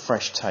suppose, a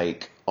fresh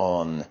take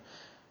on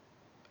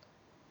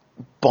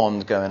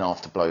Bond going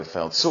after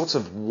Blofeld, sort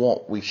of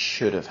what we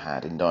should have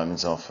had in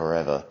Diamonds Are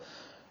Forever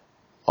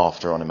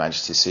after On Her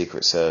Majesty's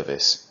Secret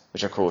Service,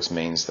 which of course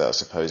means that I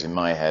suppose in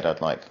my head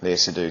I'd like Léa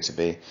Seydoux to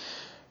be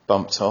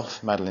bumped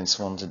off, Madeleine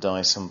Swann to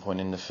die some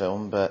point in the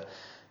film, but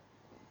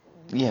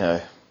you know,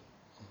 I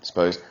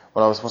suppose,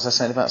 what was I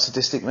saying about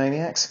sadistic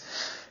maniacs?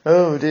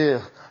 Oh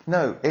dear.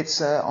 No,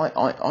 it's, I'd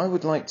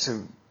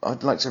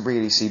like to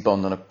really see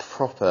Bond on a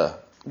proper,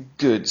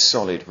 good,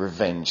 solid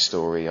revenge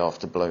story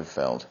after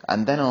Blofeld.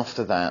 And then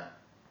after that,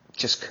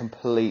 just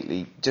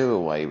completely do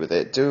away with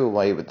it. Do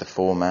away with the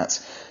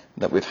format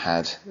that we've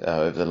had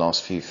over the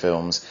last few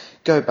films.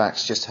 Go back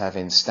to just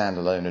having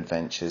standalone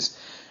adventures.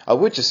 I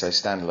would just say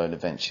standalone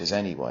adventures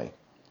anyway.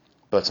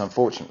 But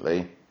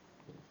unfortunately,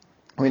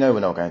 we know we're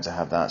not going to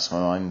have that, so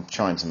I'm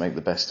trying to make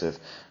the best of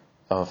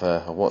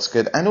what's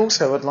good. And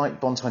also, I'd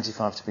like Bond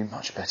 25 to be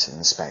much better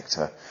than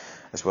Spectre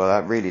as well.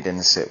 That really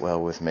didn't sit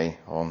well with me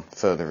on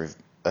further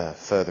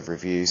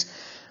reviews.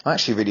 I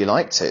actually really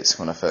liked it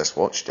when I first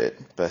watched it,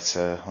 but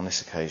on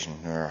this occasion,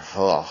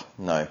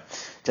 no,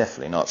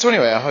 definitely not. So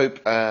anyway, I hope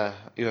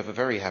you have a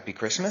very happy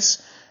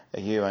Christmas,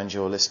 you and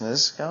your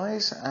listeners,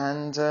 guys,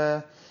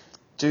 and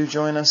do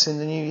join us in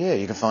the new year.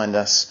 You can find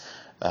us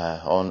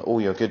on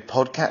all your good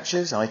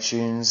podcatchers,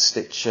 iTunes,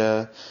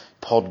 Stitcher,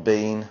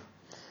 Podbean,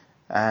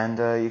 and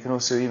you can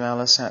also email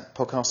us at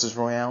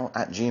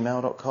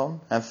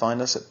podcastersroyale@gmail.com and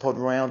find us at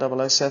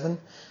podroyale007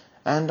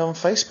 and on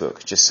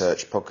Facebook. Just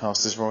search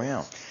Podcasters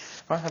Royale.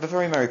 Right, have a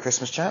very Merry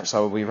Christmas, chaps. I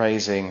will be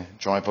raising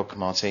dry vodka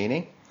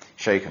martini,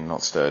 shaken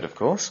not stirred, of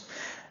course,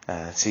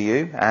 to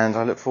you, and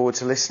I look forward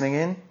to listening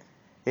in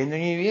the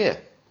new year.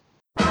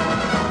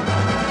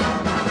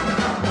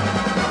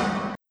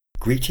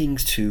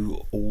 Greetings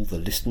to all the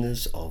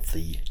listeners of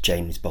the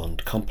James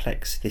Bond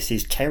Complex. This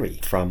is Terry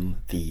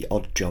from the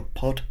Odd Job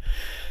Pod.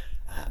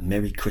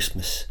 Merry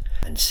Christmas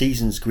and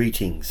season's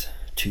greetings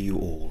to you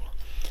all.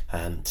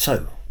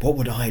 So, what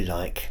would I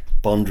like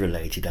Bond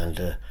related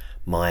under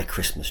my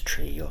Christmas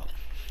tree?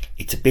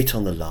 It's a bit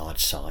on the large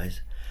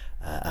side,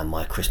 and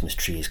my Christmas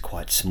tree is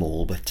quite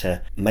small, but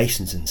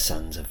Masons and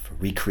Sons have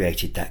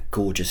recreated that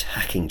gorgeous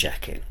hacking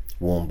jacket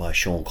worn by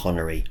Sean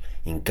Connery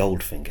in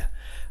Goldfinger.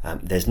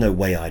 There's no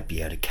way I'd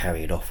be able to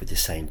carry it off with the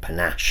same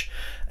panache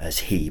as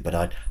he, but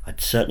I'd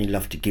certainly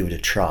love to give it a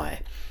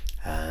try.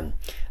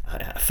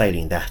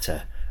 Failing that,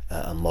 a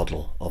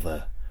model of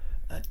a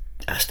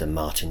Aston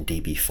Martin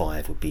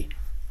DB5 would be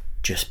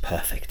just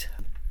perfect.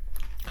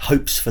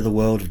 Hopes for the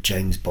world of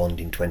James Bond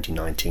in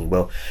 2019.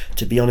 Well,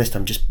 to be honest,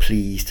 I'm just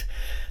pleased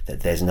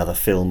that there's another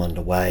film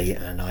underway,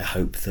 and I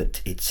hope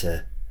that it's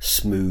a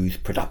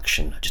smooth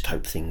production. I just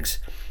hope things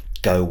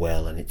go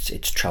well and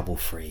it's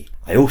trouble-free.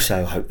 I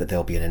also hope that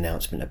there'll be an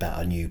announcement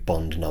about a new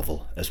Bond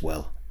novel as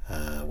well,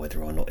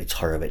 whether or not it's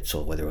Horowitz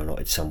or whether or not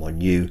it's someone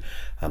new.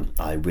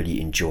 I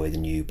really enjoy the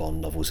new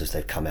Bond novels as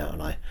they've come out,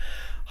 and I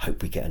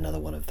hope we get another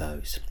one of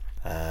those.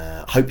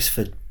 Hopes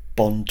for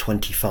Bond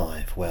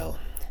 25. Well,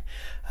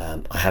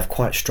 I have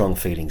quite strong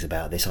feelings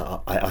about this.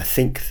 I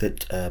think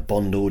that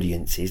Bond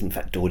audiences, in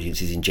fact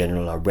audiences in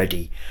general, are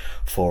ready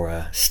for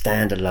a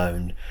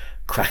standalone,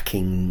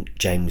 cracking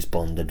James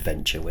Bond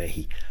adventure where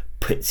he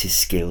pits his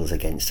skills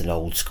against an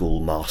old school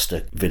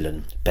master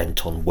villain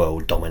bent on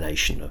world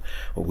domination.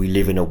 Or we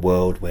live in a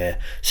world where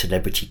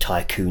celebrity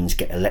tycoons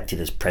get elected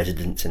as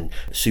presidents and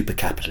super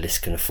capitalists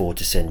can afford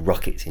to send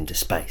rockets into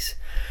space.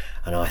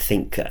 And I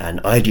think an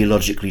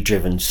ideologically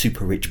driven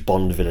super rich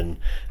Bond villain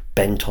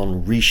bent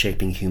on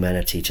reshaping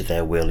humanity to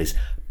their will is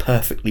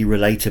perfectly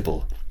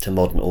relatable to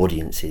modern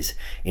audiences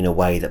in a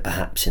way that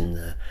perhaps in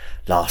the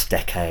last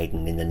decade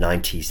and in the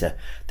 90s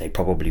they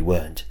probably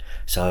weren't.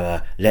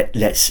 So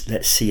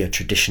let's see a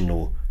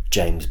traditional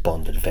James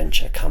Bond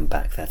adventure come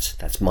back.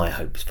 That's my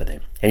hopes for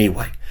them.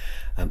 Anyway,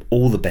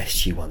 all the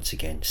best to you once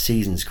again.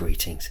 Season's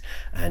greetings,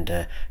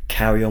 and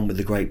carry on with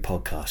the great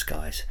podcast,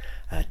 guys.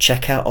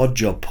 Check out Odd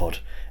Job Pod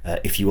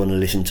if you want to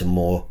listen to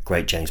more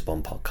great James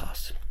Bond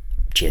podcasts.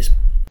 Cheers.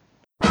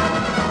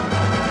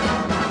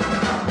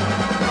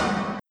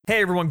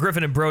 Hey everyone,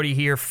 Griffin and Brody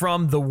here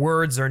from the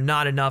Words Are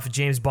Not Enough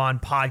James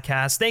Bond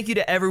podcast. Thank you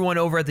to everyone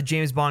over at the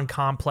James Bond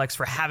Complex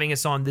for having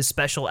us on this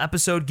special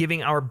episode,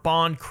 giving our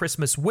Bond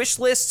Christmas wish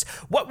lists,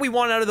 what we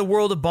want out of the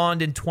world of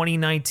Bond in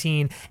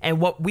 2019,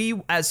 and what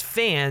we as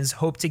fans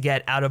hope to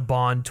get out of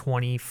Bond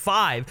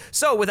 25.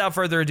 So without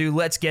further ado,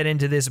 let's get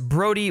into this.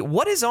 Brody,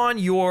 what is on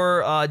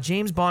your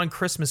James Bond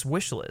Christmas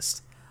wish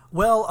list?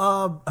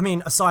 Well, I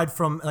mean, aside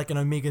from like an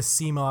Omega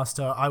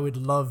Seamaster, I would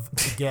love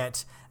to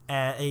get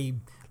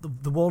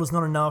The World Is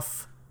Not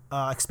Enough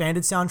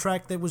expanded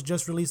soundtrack that was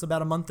just released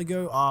about a month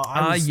ago.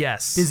 I was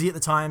busy at the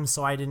time,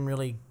 so I didn't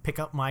really pick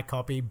up my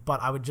copy, but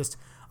I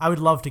would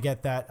love to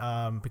get that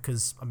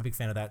because I'm a big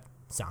fan of that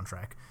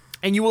soundtrack.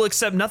 And you will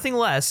accept nothing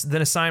less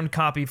than a signed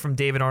copy from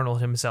David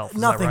Arnold himself.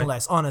 Nothing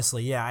less,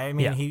 honestly, yeah. I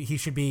mean, he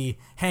should be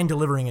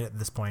hand-delivering it at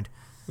this point.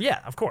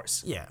 Yeah, of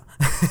course. Yeah.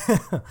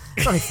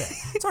 It's only fair.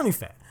 It's only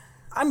fair.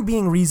 I'm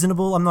being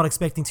reasonable. I'm not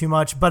expecting too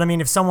much. But I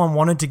mean, if someone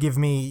wanted to give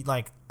me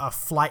like a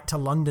flight to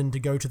London to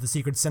go to the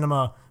Secret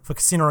Cinema for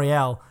Casino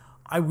Royale,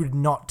 I would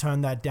not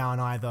turn that down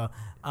either.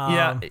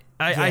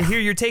 I hear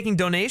you're taking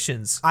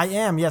donations. I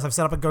am, yes. I've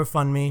set up a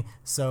GoFundMe,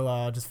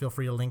 so just feel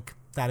free to link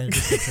that in the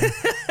description.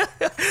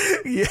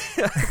 Yeah,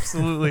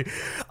 absolutely.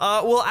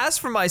 Well, as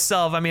for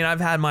myself, I mean,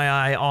 I've had my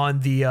eye on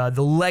the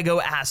Lego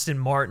Aston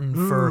Martin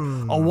for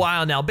a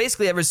while now.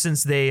 Basically, ever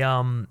since they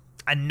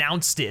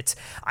announced it,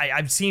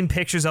 I've seen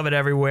pictures of it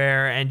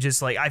everywhere, and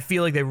just like I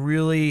feel like they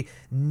really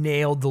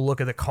nailed the look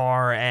of the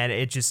car, and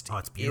it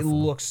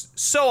looks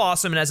so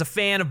awesome. And as a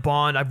fan of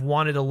Bond, I've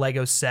wanted a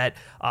Lego set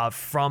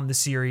from the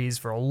series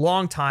for a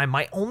long time.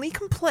 My only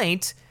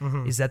complaint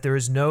is that there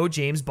is no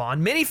James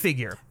Bond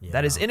minifigure. Yeah.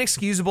 That is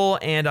inexcusable,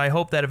 and I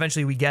hope that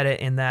eventually we get it,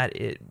 and that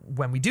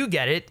when we do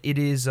get it, it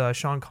is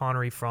Sean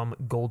Connery from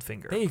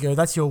Goldfinger. There you go.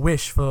 That's your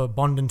wish for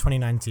Bond in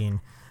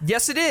 2019.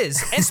 Yes, it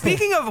is. And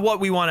speaking of what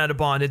we want out of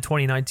Bond in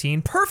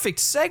 2019, perfect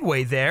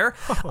segue there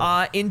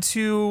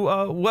into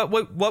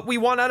what we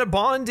want out of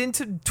Bond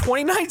into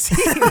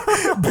 2019.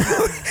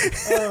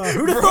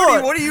 Who'd have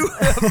thought? Brody, what do you?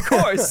 Of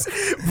course,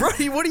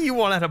 Brody, what do you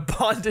want out of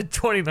Bond in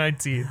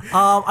 2019?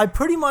 I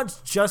pretty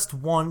much just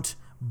want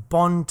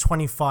Bond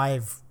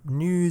 25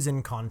 news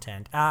and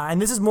content,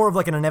 and this is more of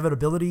like an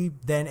inevitability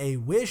than a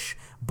wish.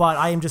 But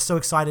I am just so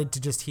excited to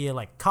just hear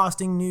like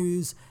casting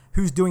news.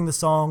 Who's doing the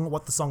song,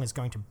 what the song is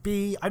going to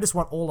be. I just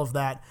want all of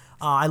that.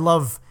 I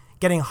love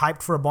getting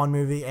hyped for a Bond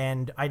movie,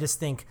 and I just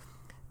think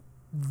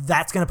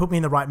that's going to put me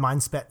in the right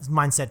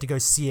mindset to go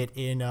see it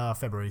in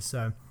February.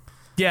 So,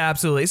 yeah,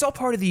 absolutely. It's all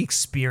part of the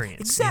experience.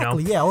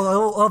 Exactly, you know? Yeah.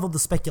 All of the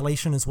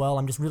speculation as well.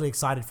 I'm just really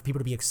excited for people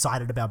to be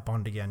excited about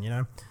Bond again, you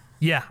know?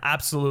 Yeah,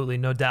 absolutely,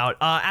 no doubt.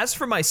 As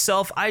for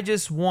myself, I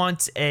just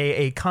want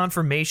a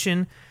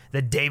confirmation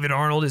that David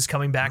Arnold is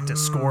coming back to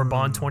score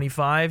Bond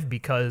 25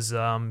 because,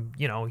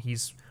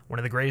 he's one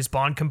of the greatest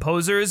Bond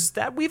composers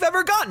that we've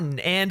ever gotten.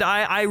 And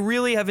I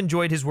really have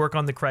enjoyed his work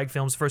on the Craig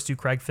films, first two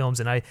Craig films,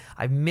 and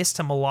I've missed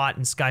him a lot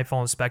in Skyfall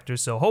and Spectre.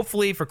 So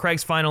hopefully for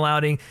Craig's final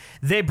outing,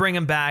 they bring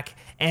him back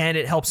and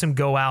it helps him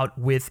go out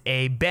with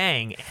a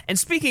bang. And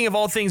speaking of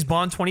all things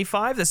Bond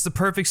 25, that's the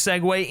perfect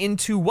segue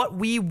into what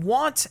we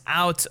want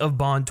out of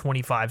Bond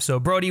 25. So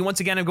Brody,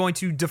 once again, I'm going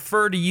to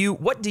defer to you.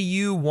 What do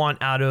you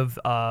want out of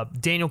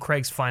Daniel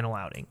Craig's final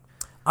outing?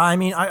 I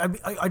mean,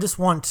 I just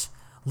want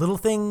little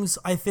things.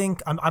 I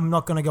think I'm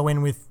not going to go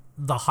in with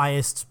the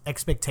highest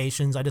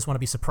expectations. I just want to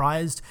be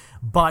surprised.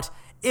 But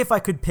if I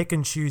could pick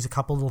and choose a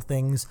couple little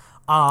things,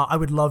 I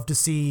would love to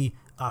see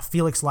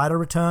Felix Leiter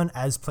return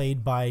as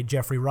played by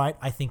Jeffrey Wright.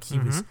 I think he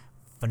was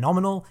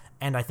phenomenal,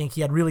 and I think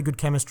he had really good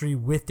chemistry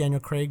with Daniel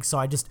Craig. So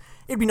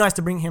it'd be nice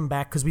to bring him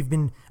back because we've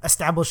been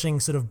establishing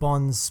sort of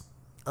Bond's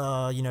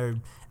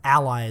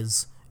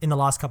allies in the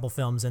last couple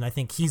films, and I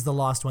think he's the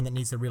last one that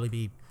needs to really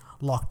be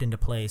locked into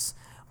place.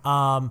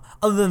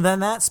 Other than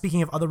that,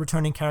 speaking of other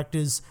returning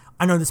characters,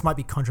 I know this might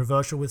be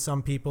controversial with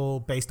some people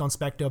based on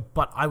Spectre,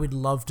 but I would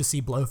love to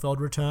see Blofeld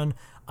return.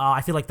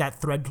 I feel like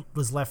that thread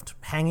was left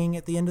hanging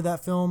at the end of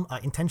that film,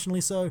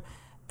 intentionally so,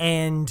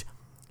 and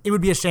it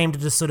would be a shame to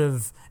just sort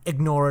of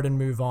ignore it and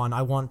move on.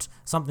 I want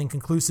something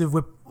conclusive.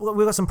 We've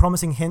got some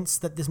promising hints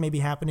that this may be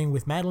happening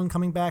with Madeline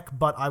coming back,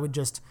 but I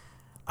just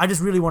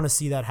really want to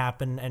see that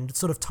happen and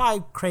sort of tie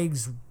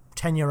Craig's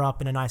tenure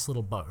up in a nice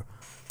little bow.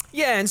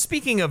 Yeah, and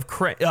speaking of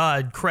Craig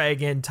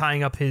and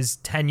tying up his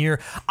tenure,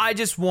 I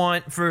just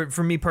want,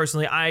 for me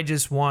personally, I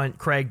just want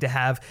Craig to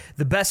have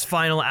the best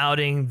final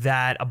outing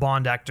that a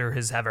Bond actor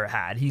has ever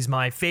had. He's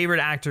my favorite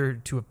actor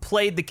to have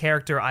played the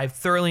character. I've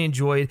thoroughly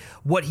enjoyed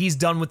what he's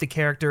done with the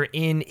character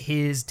in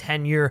his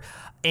tenure.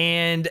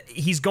 And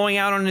he's going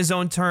out on his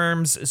own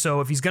terms.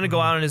 So if he's going to go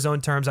out on his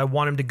own terms, I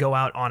want him to go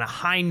out on a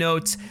high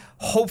note.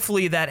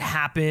 Hopefully that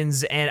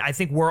happens. And I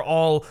think we're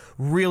all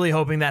really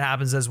hoping that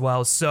happens as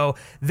well. So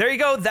there you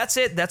go. That's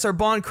it. That's our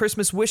Bond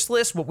Christmas wish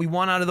list. What we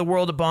want out of the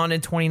world of Bond in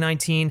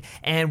 2019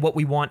 and what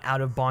we want out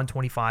of Bond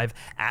 25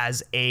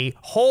 as a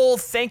whole.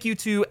 Thank you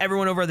to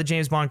everyone over at the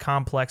James Bond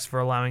Complex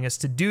for allowing us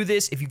to do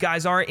this. If you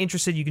guys are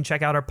interested, you can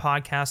check out our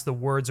podcast, The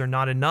Words Are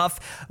Not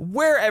Enough,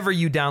 wherever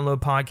you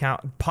download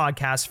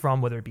podcasts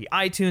from, whether it be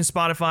iTunes,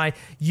 Spotify,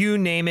 you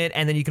name it.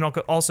 And then you can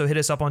also hit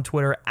us up on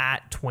Twitter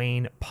at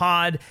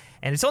TwainPod.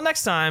 And until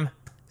next time,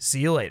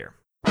 see you later.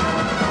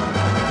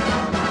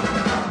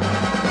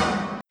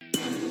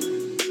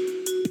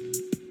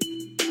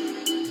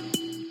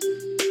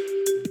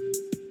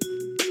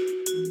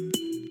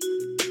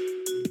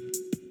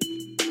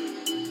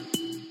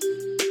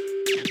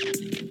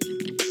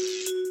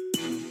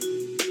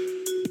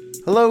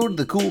 Hello to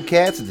the cool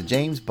cats at the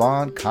James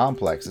Bond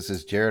Complex. This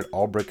is Jared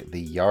Albrecht,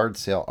 the yard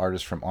sale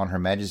artist from On Her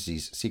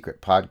Majesty's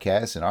Secret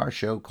Podcast, and our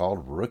show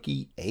called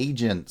Rookie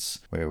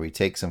Agents, where we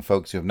take some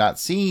folks who have not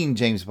seen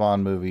James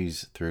Bond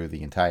movies through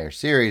the entire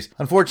series.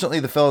 Unfortunately,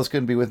 the fellas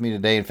couldn't be with me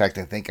today. In fact,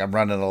 I think I'm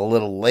running a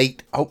little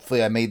late.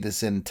 Hopefully, I made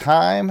this in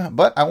time,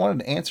 but I wanted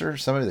to answer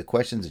some of the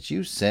questions that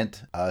you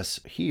sent us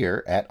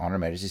here at On Her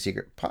Majesty's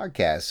Secret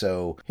Podcast.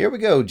 So here we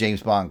go,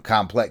 James Bond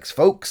Complex,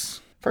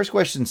 folks. First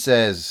question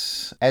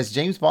says, as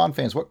James Bond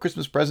fans, what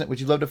Christmas present would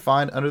you love to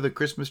find under the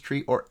Christmas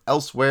tree or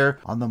elsewhere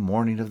on the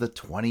morning of the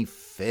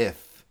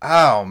 25th?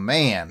 Oh,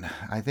 man.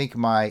 I think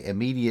my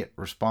immediate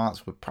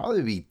response would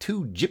probably be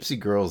 2 gypsy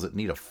girls that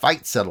need a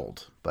fight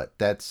settled, but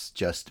that's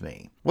just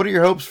me. What are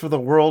your hopes for the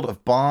world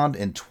of Bond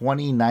in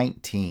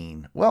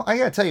 2019? Well, I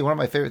gotta tell you, one of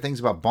my favorite things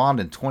about Bond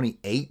in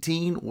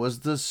 2018 was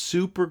the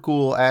super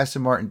cool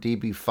Aston Martin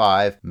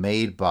DB5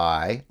 made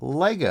by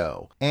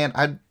Lego. And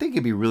I think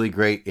it'd be really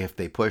great if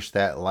they pushed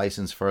that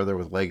license further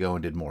with Lego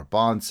and did more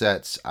Bond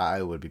sets.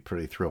 I would be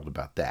pretty thrilled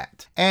about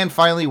that. And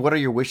finally, what are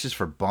your wishes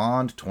for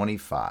Bond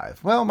 25?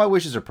 Well, my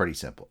wishes are pretty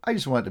simple. I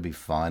just want it to be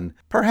fun.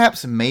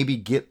 Perhaps maybe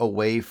get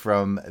away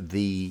from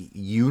the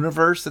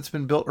universe that's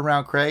been built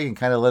around Craig and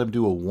kind of let him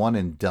do a one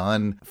and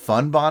done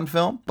fun Bond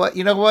film. But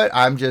you know what?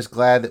 I'm just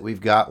glad that we've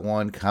got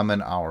one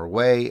coming our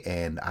way,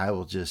 and I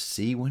will just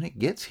see when it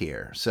gets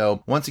here.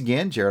 So once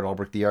again, Jared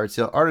Albrecht, the yard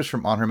sale artist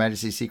from On Her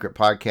Majesty's Secret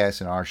Podcast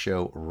and our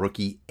show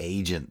Rookie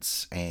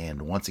Agents.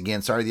 And once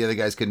again, sorry the other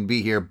guys couldn't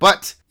be here,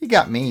 but you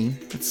got me.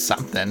 It's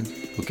something.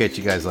 We'll catch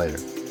you guys later.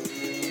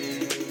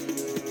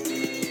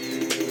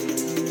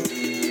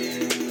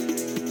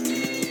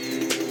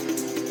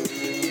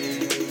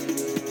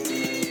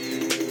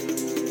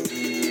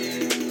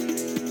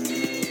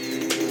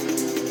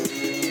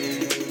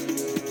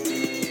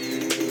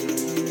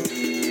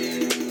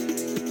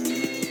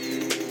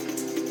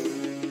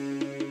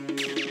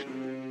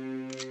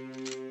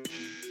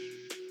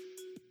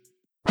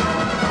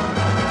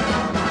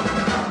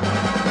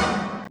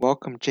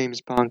 Welcome,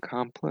 James Bond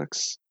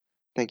Complex.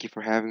 Thank you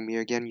for having me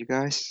again, you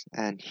guys.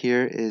 And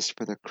here is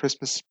for the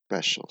Christmas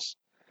specials.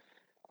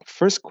 The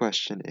first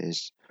question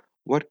is,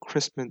 what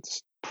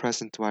Christmas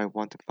present do I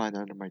want to find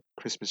under my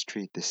Christmas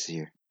tree this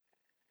year?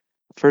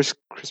 The first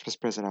Christmas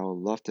present I would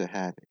love to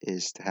have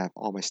is to have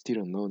all my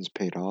student loans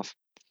paid off.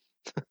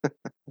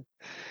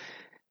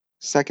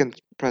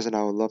 Second present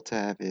I would love to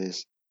have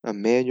is a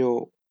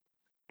manual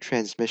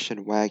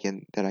transmission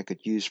wagon that I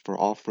could use for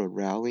off-road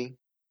rallying.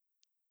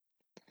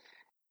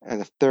 And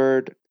the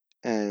third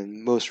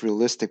and most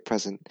realistic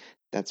present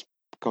that's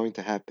going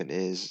to happen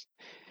is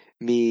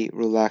me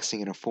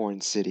relaxing in a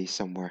foreign city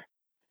somewhere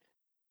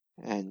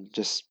and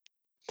just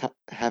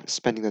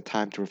spending the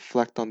time to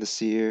reflect on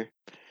this year,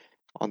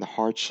 on the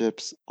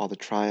hardships, all the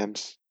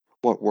triumphs,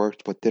 what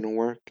worked, what didn't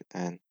work,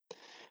 and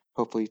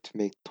hopefully to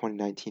make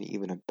 2019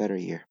 even a better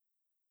year.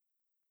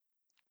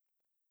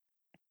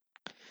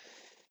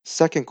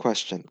 Second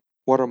question,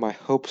 what are my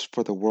hopes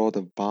for the world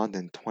of Bond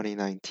in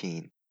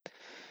 2019?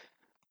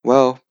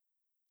 Well,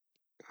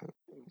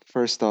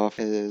 first off,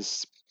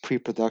 as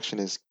pre-production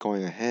is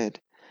going ahead,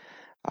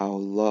 I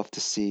would love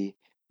to see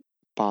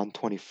Bond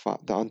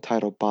 25, the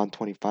untitled Bond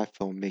 25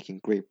 film, making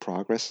great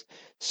progress.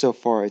 So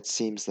far, it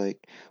seems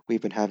like we've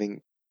been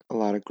having a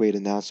lot of great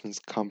announcements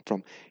come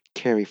from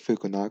Cary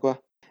Fukunaga,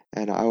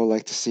 and I would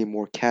like to see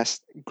more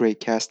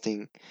great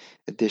casting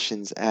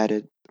additions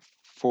added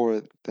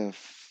for the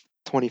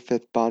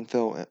 25th Bond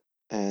film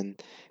and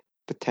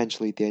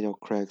potentially Daniel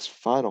Craig's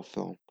final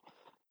film.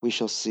 We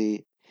shall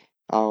see.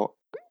 I'll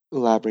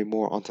elaborate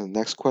more onto the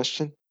next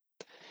question.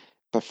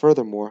 But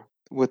furthermore,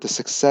 with the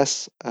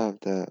success of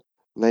the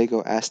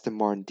Lego Aston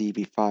Martin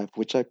DB5,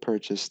 which I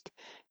purchased,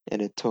 and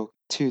it took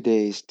 2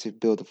 days to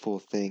build the full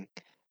thing,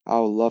 I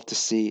would love to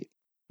see,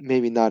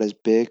 maybe not as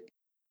big,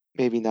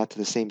 maybe not to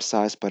the same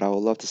size, but I would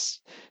love to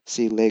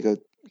see Lego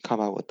come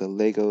out with the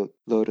Lego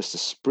Lotus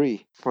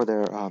Esprit for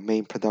their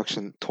main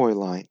production toy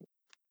line.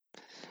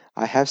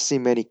 I have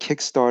seen many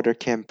Kickstarter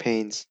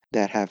campaigns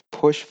that have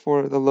pushed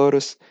for the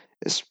Lotus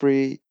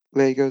Esprit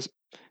Legos,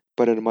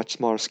 but at a much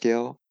smaller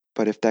scale.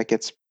 But if that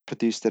gets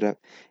produced at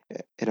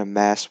a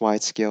mass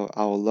wide scale,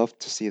 I would love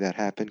to see that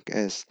happen.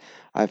 As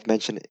I've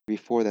mentioned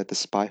before, that The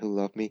Spy Who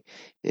Loved Me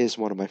is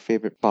one of my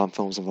favorite Bond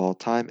films of all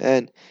time,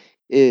 and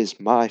is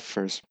my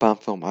first Bond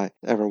film I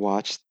ever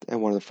watched,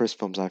 and one of the first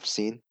films I've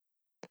seen.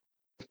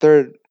 The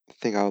third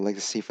thing I would like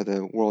to see for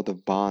the world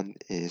of Bond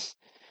is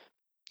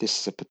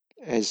this is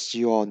as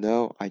you all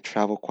know, I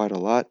travel quite a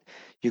lot.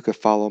 You could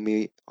follow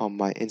me on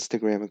my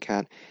Instagram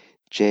account,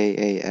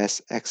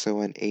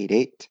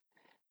 JASXON88,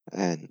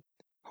 and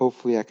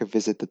hopefully I could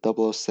visit the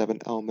 007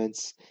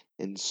 elements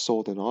in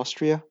Solden,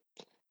 Austria.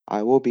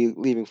 I will be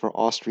leaving for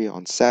Austria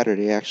on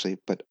Saturday, actually,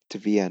 but to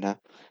Vienna,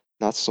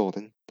 not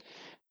Solden.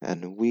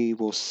 And we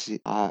will see,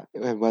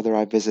 and whether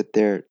I visit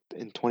there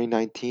in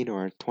 2019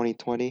 or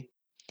 2020,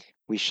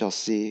 we shall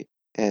see,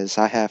 as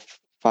I have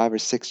 5 or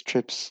 6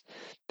 trips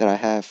that I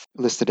have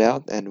listed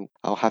out, and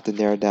I'll have to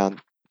narrow down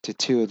to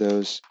 2 of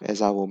those,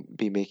 as I will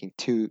be making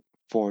 2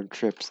 foreign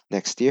trips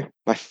next year.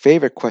 My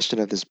favorite question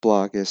of this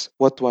blog is,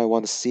 what do I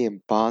want to see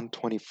in Bond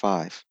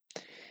 25?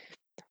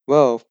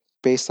 Well,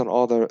 based on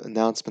all the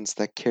announcements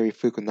that Cary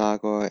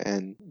Fukunaga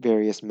and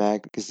various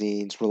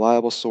magazines,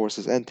 reliable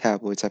sources, and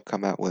tabloids have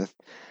come out with,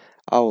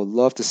 I would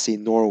love to see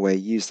Norway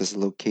used as a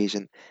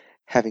location,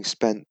 having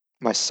spent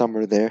my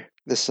summer there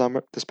this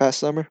past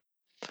summer.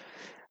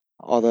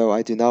 Although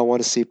I do not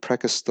want to see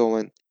Prekka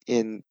stolen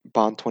in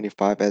Bond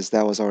 25, as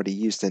that was already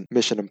used in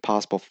Mission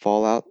Impossible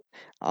Fallout.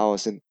 I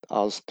was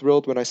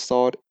thrilled when I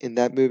saw it in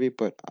that movie,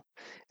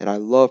 and I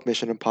love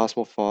Mission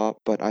Impossible Fallout,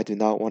 but I do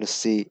not want to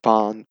see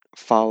Bond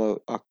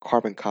follow a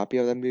carbon copy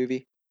of that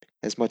movie.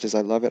 As much as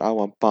I love it, I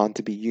want Bond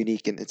to be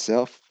unique in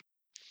itself.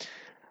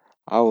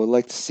 I would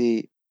like to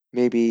see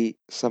maybe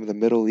some of the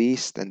Middle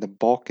East and the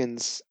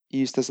Balkans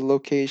used as a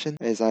location,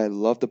 as I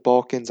love the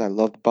Balkans, I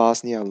love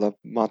Bosnia, I love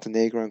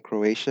Montenegro and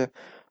Croatia.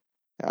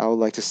 I would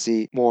like to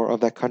see more of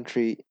that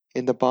country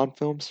in the Bond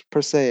films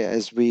per se,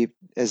 as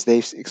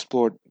they've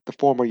explored the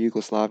former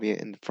Yugoslavia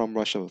in From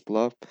Russia with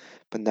Love,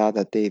 but now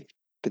that they've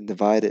been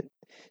divided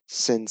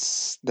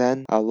since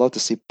then, I'd love to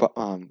see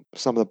some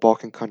of the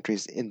Balkan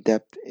countries in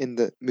depth in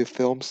the new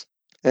films.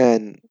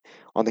 And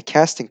on the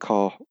casting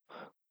call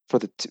for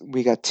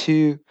we got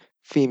 2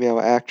 female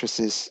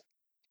actresses,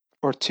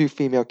 or 2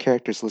 female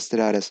characters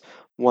listed out, as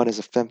one as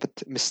a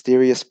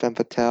mysterious femme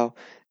fatale,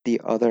 the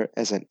other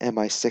as an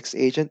MI6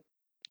 agent.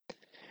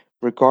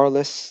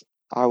 Regardless,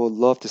 I would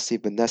love to see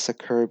Vanessa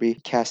Kirby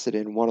casted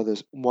in one of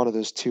those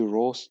 2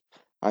 roles.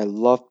 I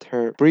loved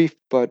her brief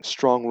but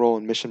strong role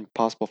in Mission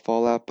Impossible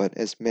Fallout, but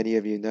as many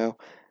of you know,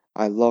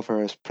 I love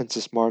her as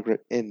Princess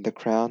Margaret in The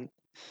Crown,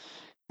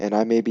 and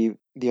I may be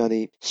the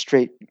only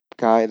straight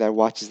guy that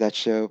watches that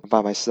show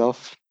by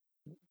myself,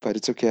 but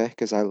it's okay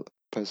because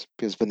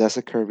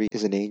Vanessa Kirby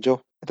is an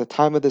angel. At the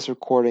time of this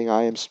recording,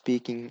 I am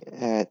speaking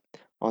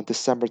on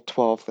December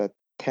 12th at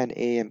 10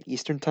 a.m.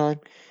 Eastern Time,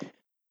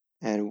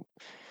 and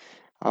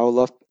I would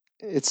love.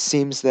 It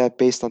seems that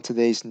based on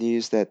today's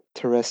news, that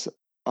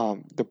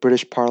the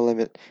British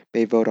Parliament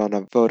may vote on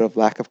a vote of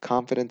lack of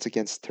confidence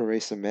against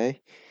Theresa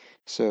May.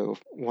 So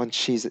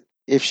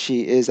if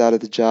she is out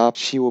of the job,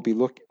 she will be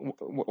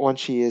once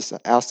she is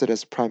ousted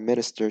as prime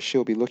minister,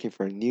 she'll be looking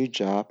for a new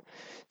job.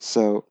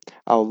 So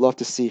I would love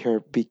to see her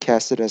be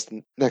casted as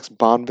the next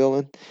Bond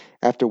villain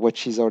after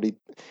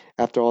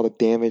after all the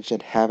damage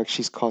and havoc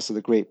she's caused to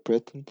the Great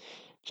Britain.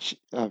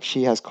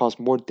 She has caused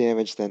more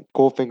damage than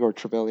Goldfinger or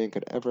Trevelyan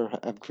could ever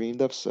have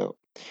dreamed of. So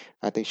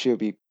I think she would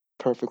be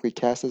perfectly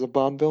cast as a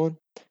Bond villain.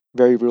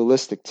 Very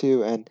realistic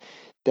too, and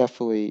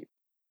definitely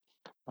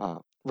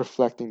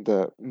reflecting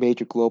the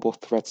major global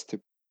threats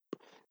to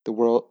the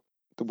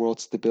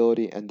world's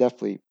stability, and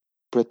definitely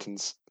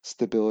Britain's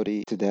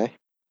stability today.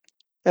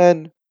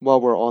 And while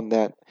we're on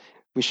that,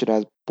 we should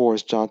add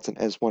Boris Johnson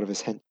as one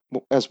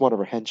of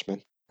her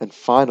henchmen. And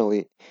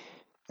finally,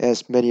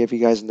 as many of you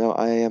guys know,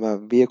 I am a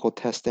vehicle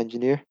test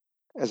engineer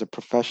as a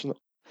professional,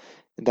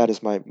 and that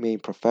is my main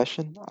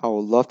profession. I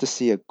would love to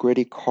see a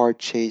gritty car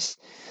chase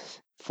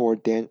for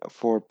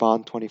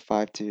Bond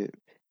 25 to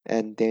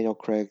end Daniel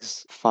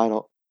Craig's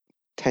final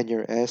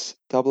tenure as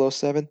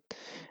 007.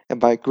 And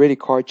by gritty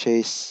car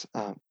chase,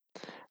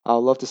 I'd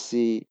love to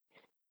see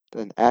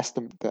the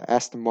Aston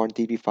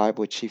Martin DB5,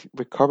 which he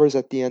recovers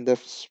at the end of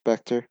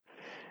Spectre,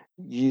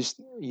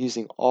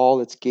 using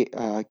all its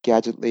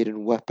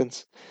gadget-laden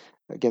weapons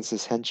against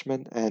his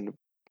henchmen. And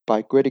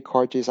by gritty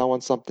car chase, I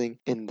want something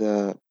in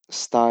the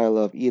style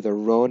of either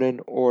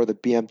Ronin or the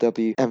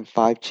BMW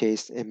M5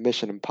 chase in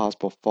Mission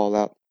Impossible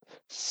Fallout.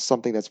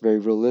 Something that's very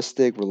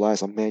realistic,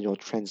 relies on manual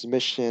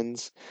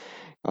transmissions,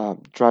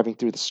 driving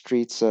through the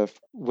streets of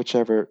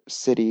whichever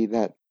city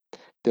that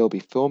they'll be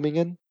filming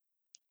in.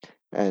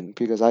 And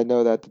because I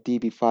know that the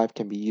DB5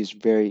 can be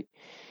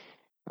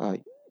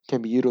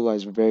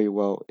utilized very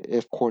well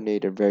if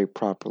coordinated very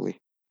properly.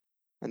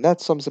 And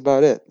that sums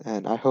about it.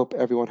 And I hope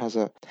everyone has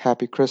a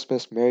happy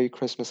Christmas, Merry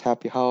Christmas,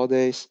 Happy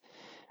Holidays.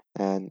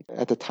 And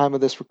at the time of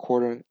this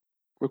recording,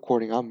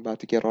 I'm about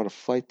to get on a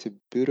flight to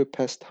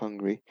Budapest,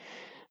 Hungary.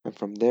 And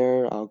from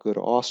there, I'll go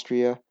to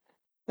Austria,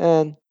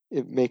 and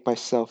it makes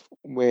myself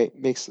way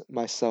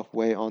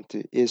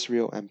onto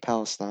Israel and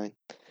Palestine,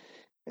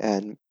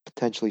 and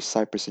potentially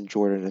Cyprus and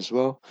Jordan as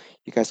well.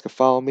 You guys can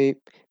follow me.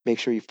 Make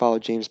sure you follow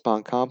James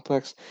Bond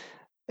Complex.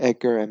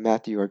 Edgar and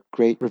Matthew are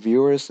great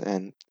reviewers,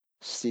 and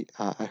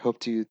I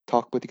hope to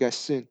talk with you guys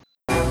soon.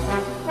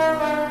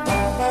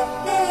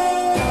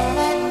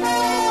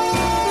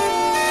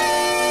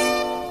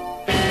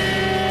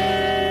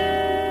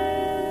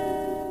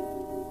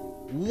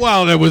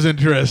 Wow, that was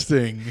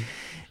interesting.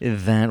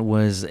 That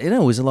was, it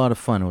was a lot of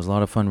fun. It was a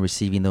lot of fun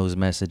receiving those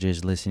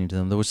messages, listening to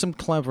them. There was some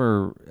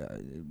clever,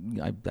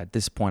 at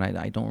this point,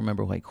 I don't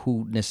remember like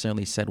who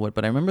necessarily said what,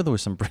 but I remember there were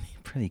some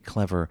pretty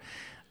clever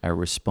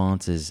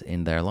responses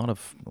in there. A lot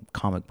of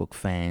comic book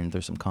fans.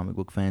 There's some comic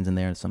book fans in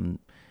there, and some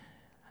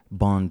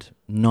Bond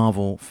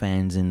novel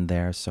fans in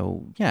there.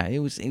 So yeah, it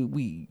was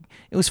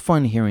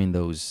fun hearing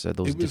those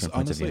different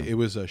points of view. It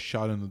was a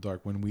shot in the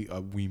dark when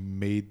we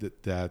made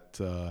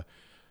that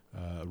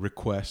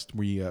request.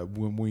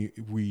 When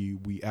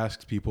we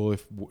asked people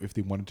if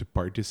they wanted to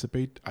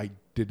participate. I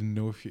didn't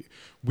know if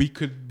we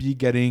could be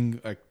getting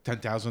like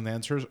 10,000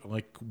 answers.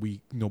 Like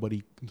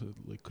nobody could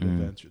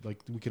have answered. Like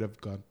we could have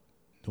got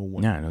no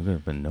one. Yeah, there could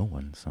have been no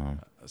one.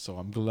 So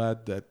I'm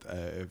glad that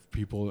if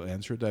people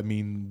answered. I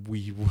mean,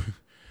 we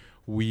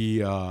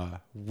have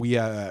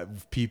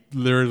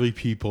literally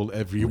people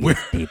everywhere.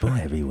 People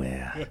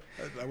everywhere.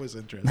 That was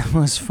interesting. That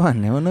was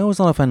fun. That was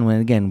a lot of fun.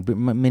 Again,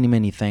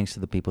 many thanks to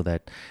the people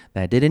that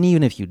did. And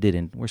even if you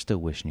didn't, we're still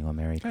wishing you a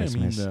Merry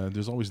Christmas. I mean,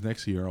 there's always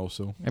next year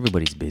also.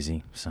 Everybody's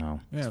busy,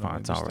 so it's fine.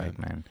 It's all right,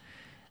 man.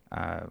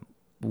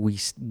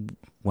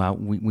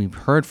 We've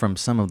heard from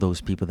some of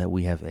those people that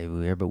we have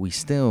everywhere, but we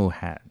still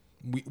have...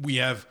 We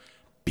have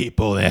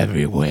people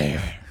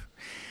everywhere.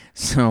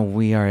 So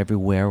we are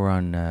everywhere. We're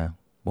on...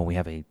 we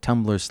have a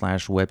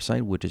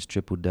Tumblr/website, which is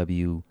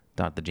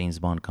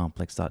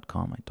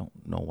www.thejamesbondcomplex.com. I don't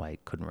know why I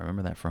couldn't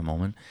remember that for a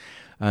moment.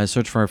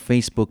 Search for our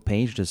Facebook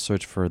page. Just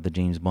search for The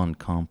James Bond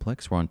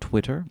Complex. We're on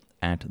Twitter,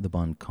 @The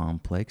Bond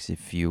Complex.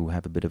 If you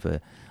have a bit of a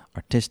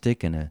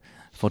artistic and a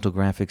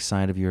photographic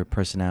side of your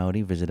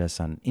personality, visit us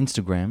on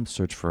Instagram.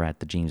 Search for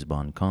 @The James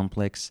Bond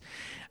Complex.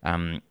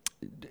 I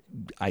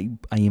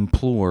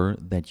implore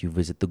that you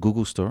visit the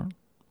Google store.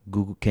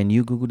 Can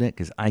you Google that?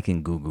 Because I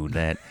can Google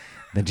that.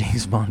 The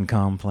James Bond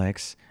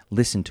Complex.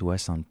 Listen to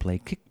us on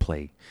Kick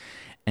Play.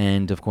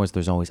 And, of course,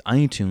 there's always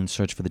iTunes.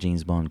 Search for the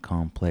James Bond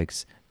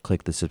Complex.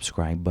 Click the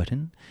subscribe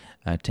button.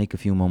 Take a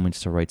few moments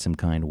to write some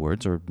kind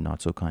words or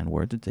not so kind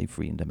words. It's a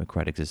free and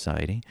democratic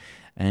society.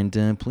 And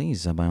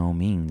please, by all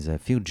means,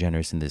 feel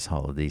generous in this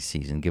holiday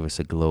season. Give us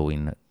a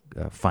glowing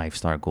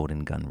 5-star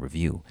Golden Gun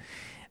review.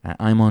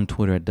 I'm on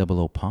Twitter at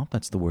 @00pop.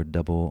 That's the word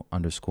 _OH_pop.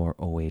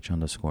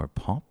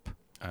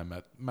 I'm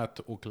at Matt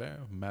Auclair,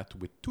 Matt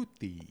with two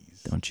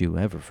T's. Don't you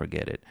ever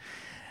forget it.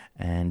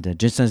 And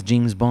just as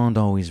James Bond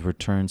always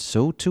returns,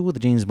 so too will the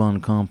James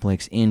Bond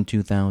Complex in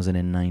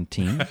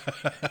 2019.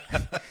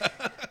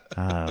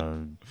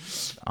 On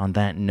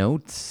that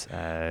note,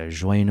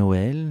 Joyeux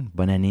Noël,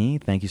 bonne année.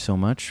 Thank you so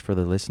much for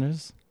the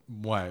listeners.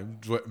 Ouais,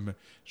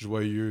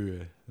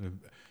 joyeux.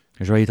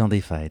 Joyeux temps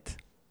des fêtes.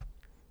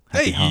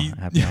 Happy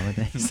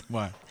holidays.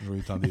 Ouais,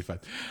 joyeux temps des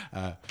fêtes.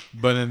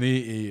 Bonne année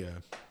et...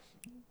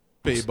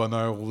 paix et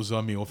bonheur aux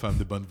hommes et aux femmes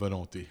de bonne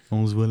volonté.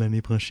 On se voit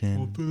l'année prochaine.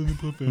 On se voit l'année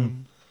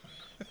prochaine.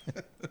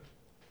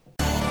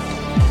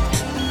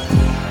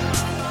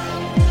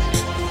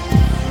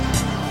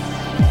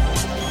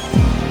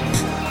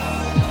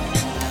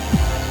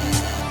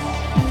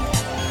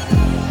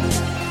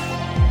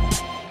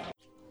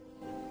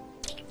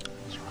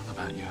 What's wrong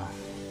about you?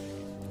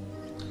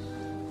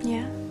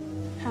 Yeah?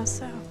 How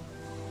so?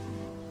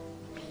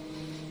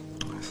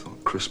 I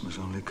thought Christmas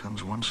only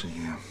comes once a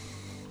year.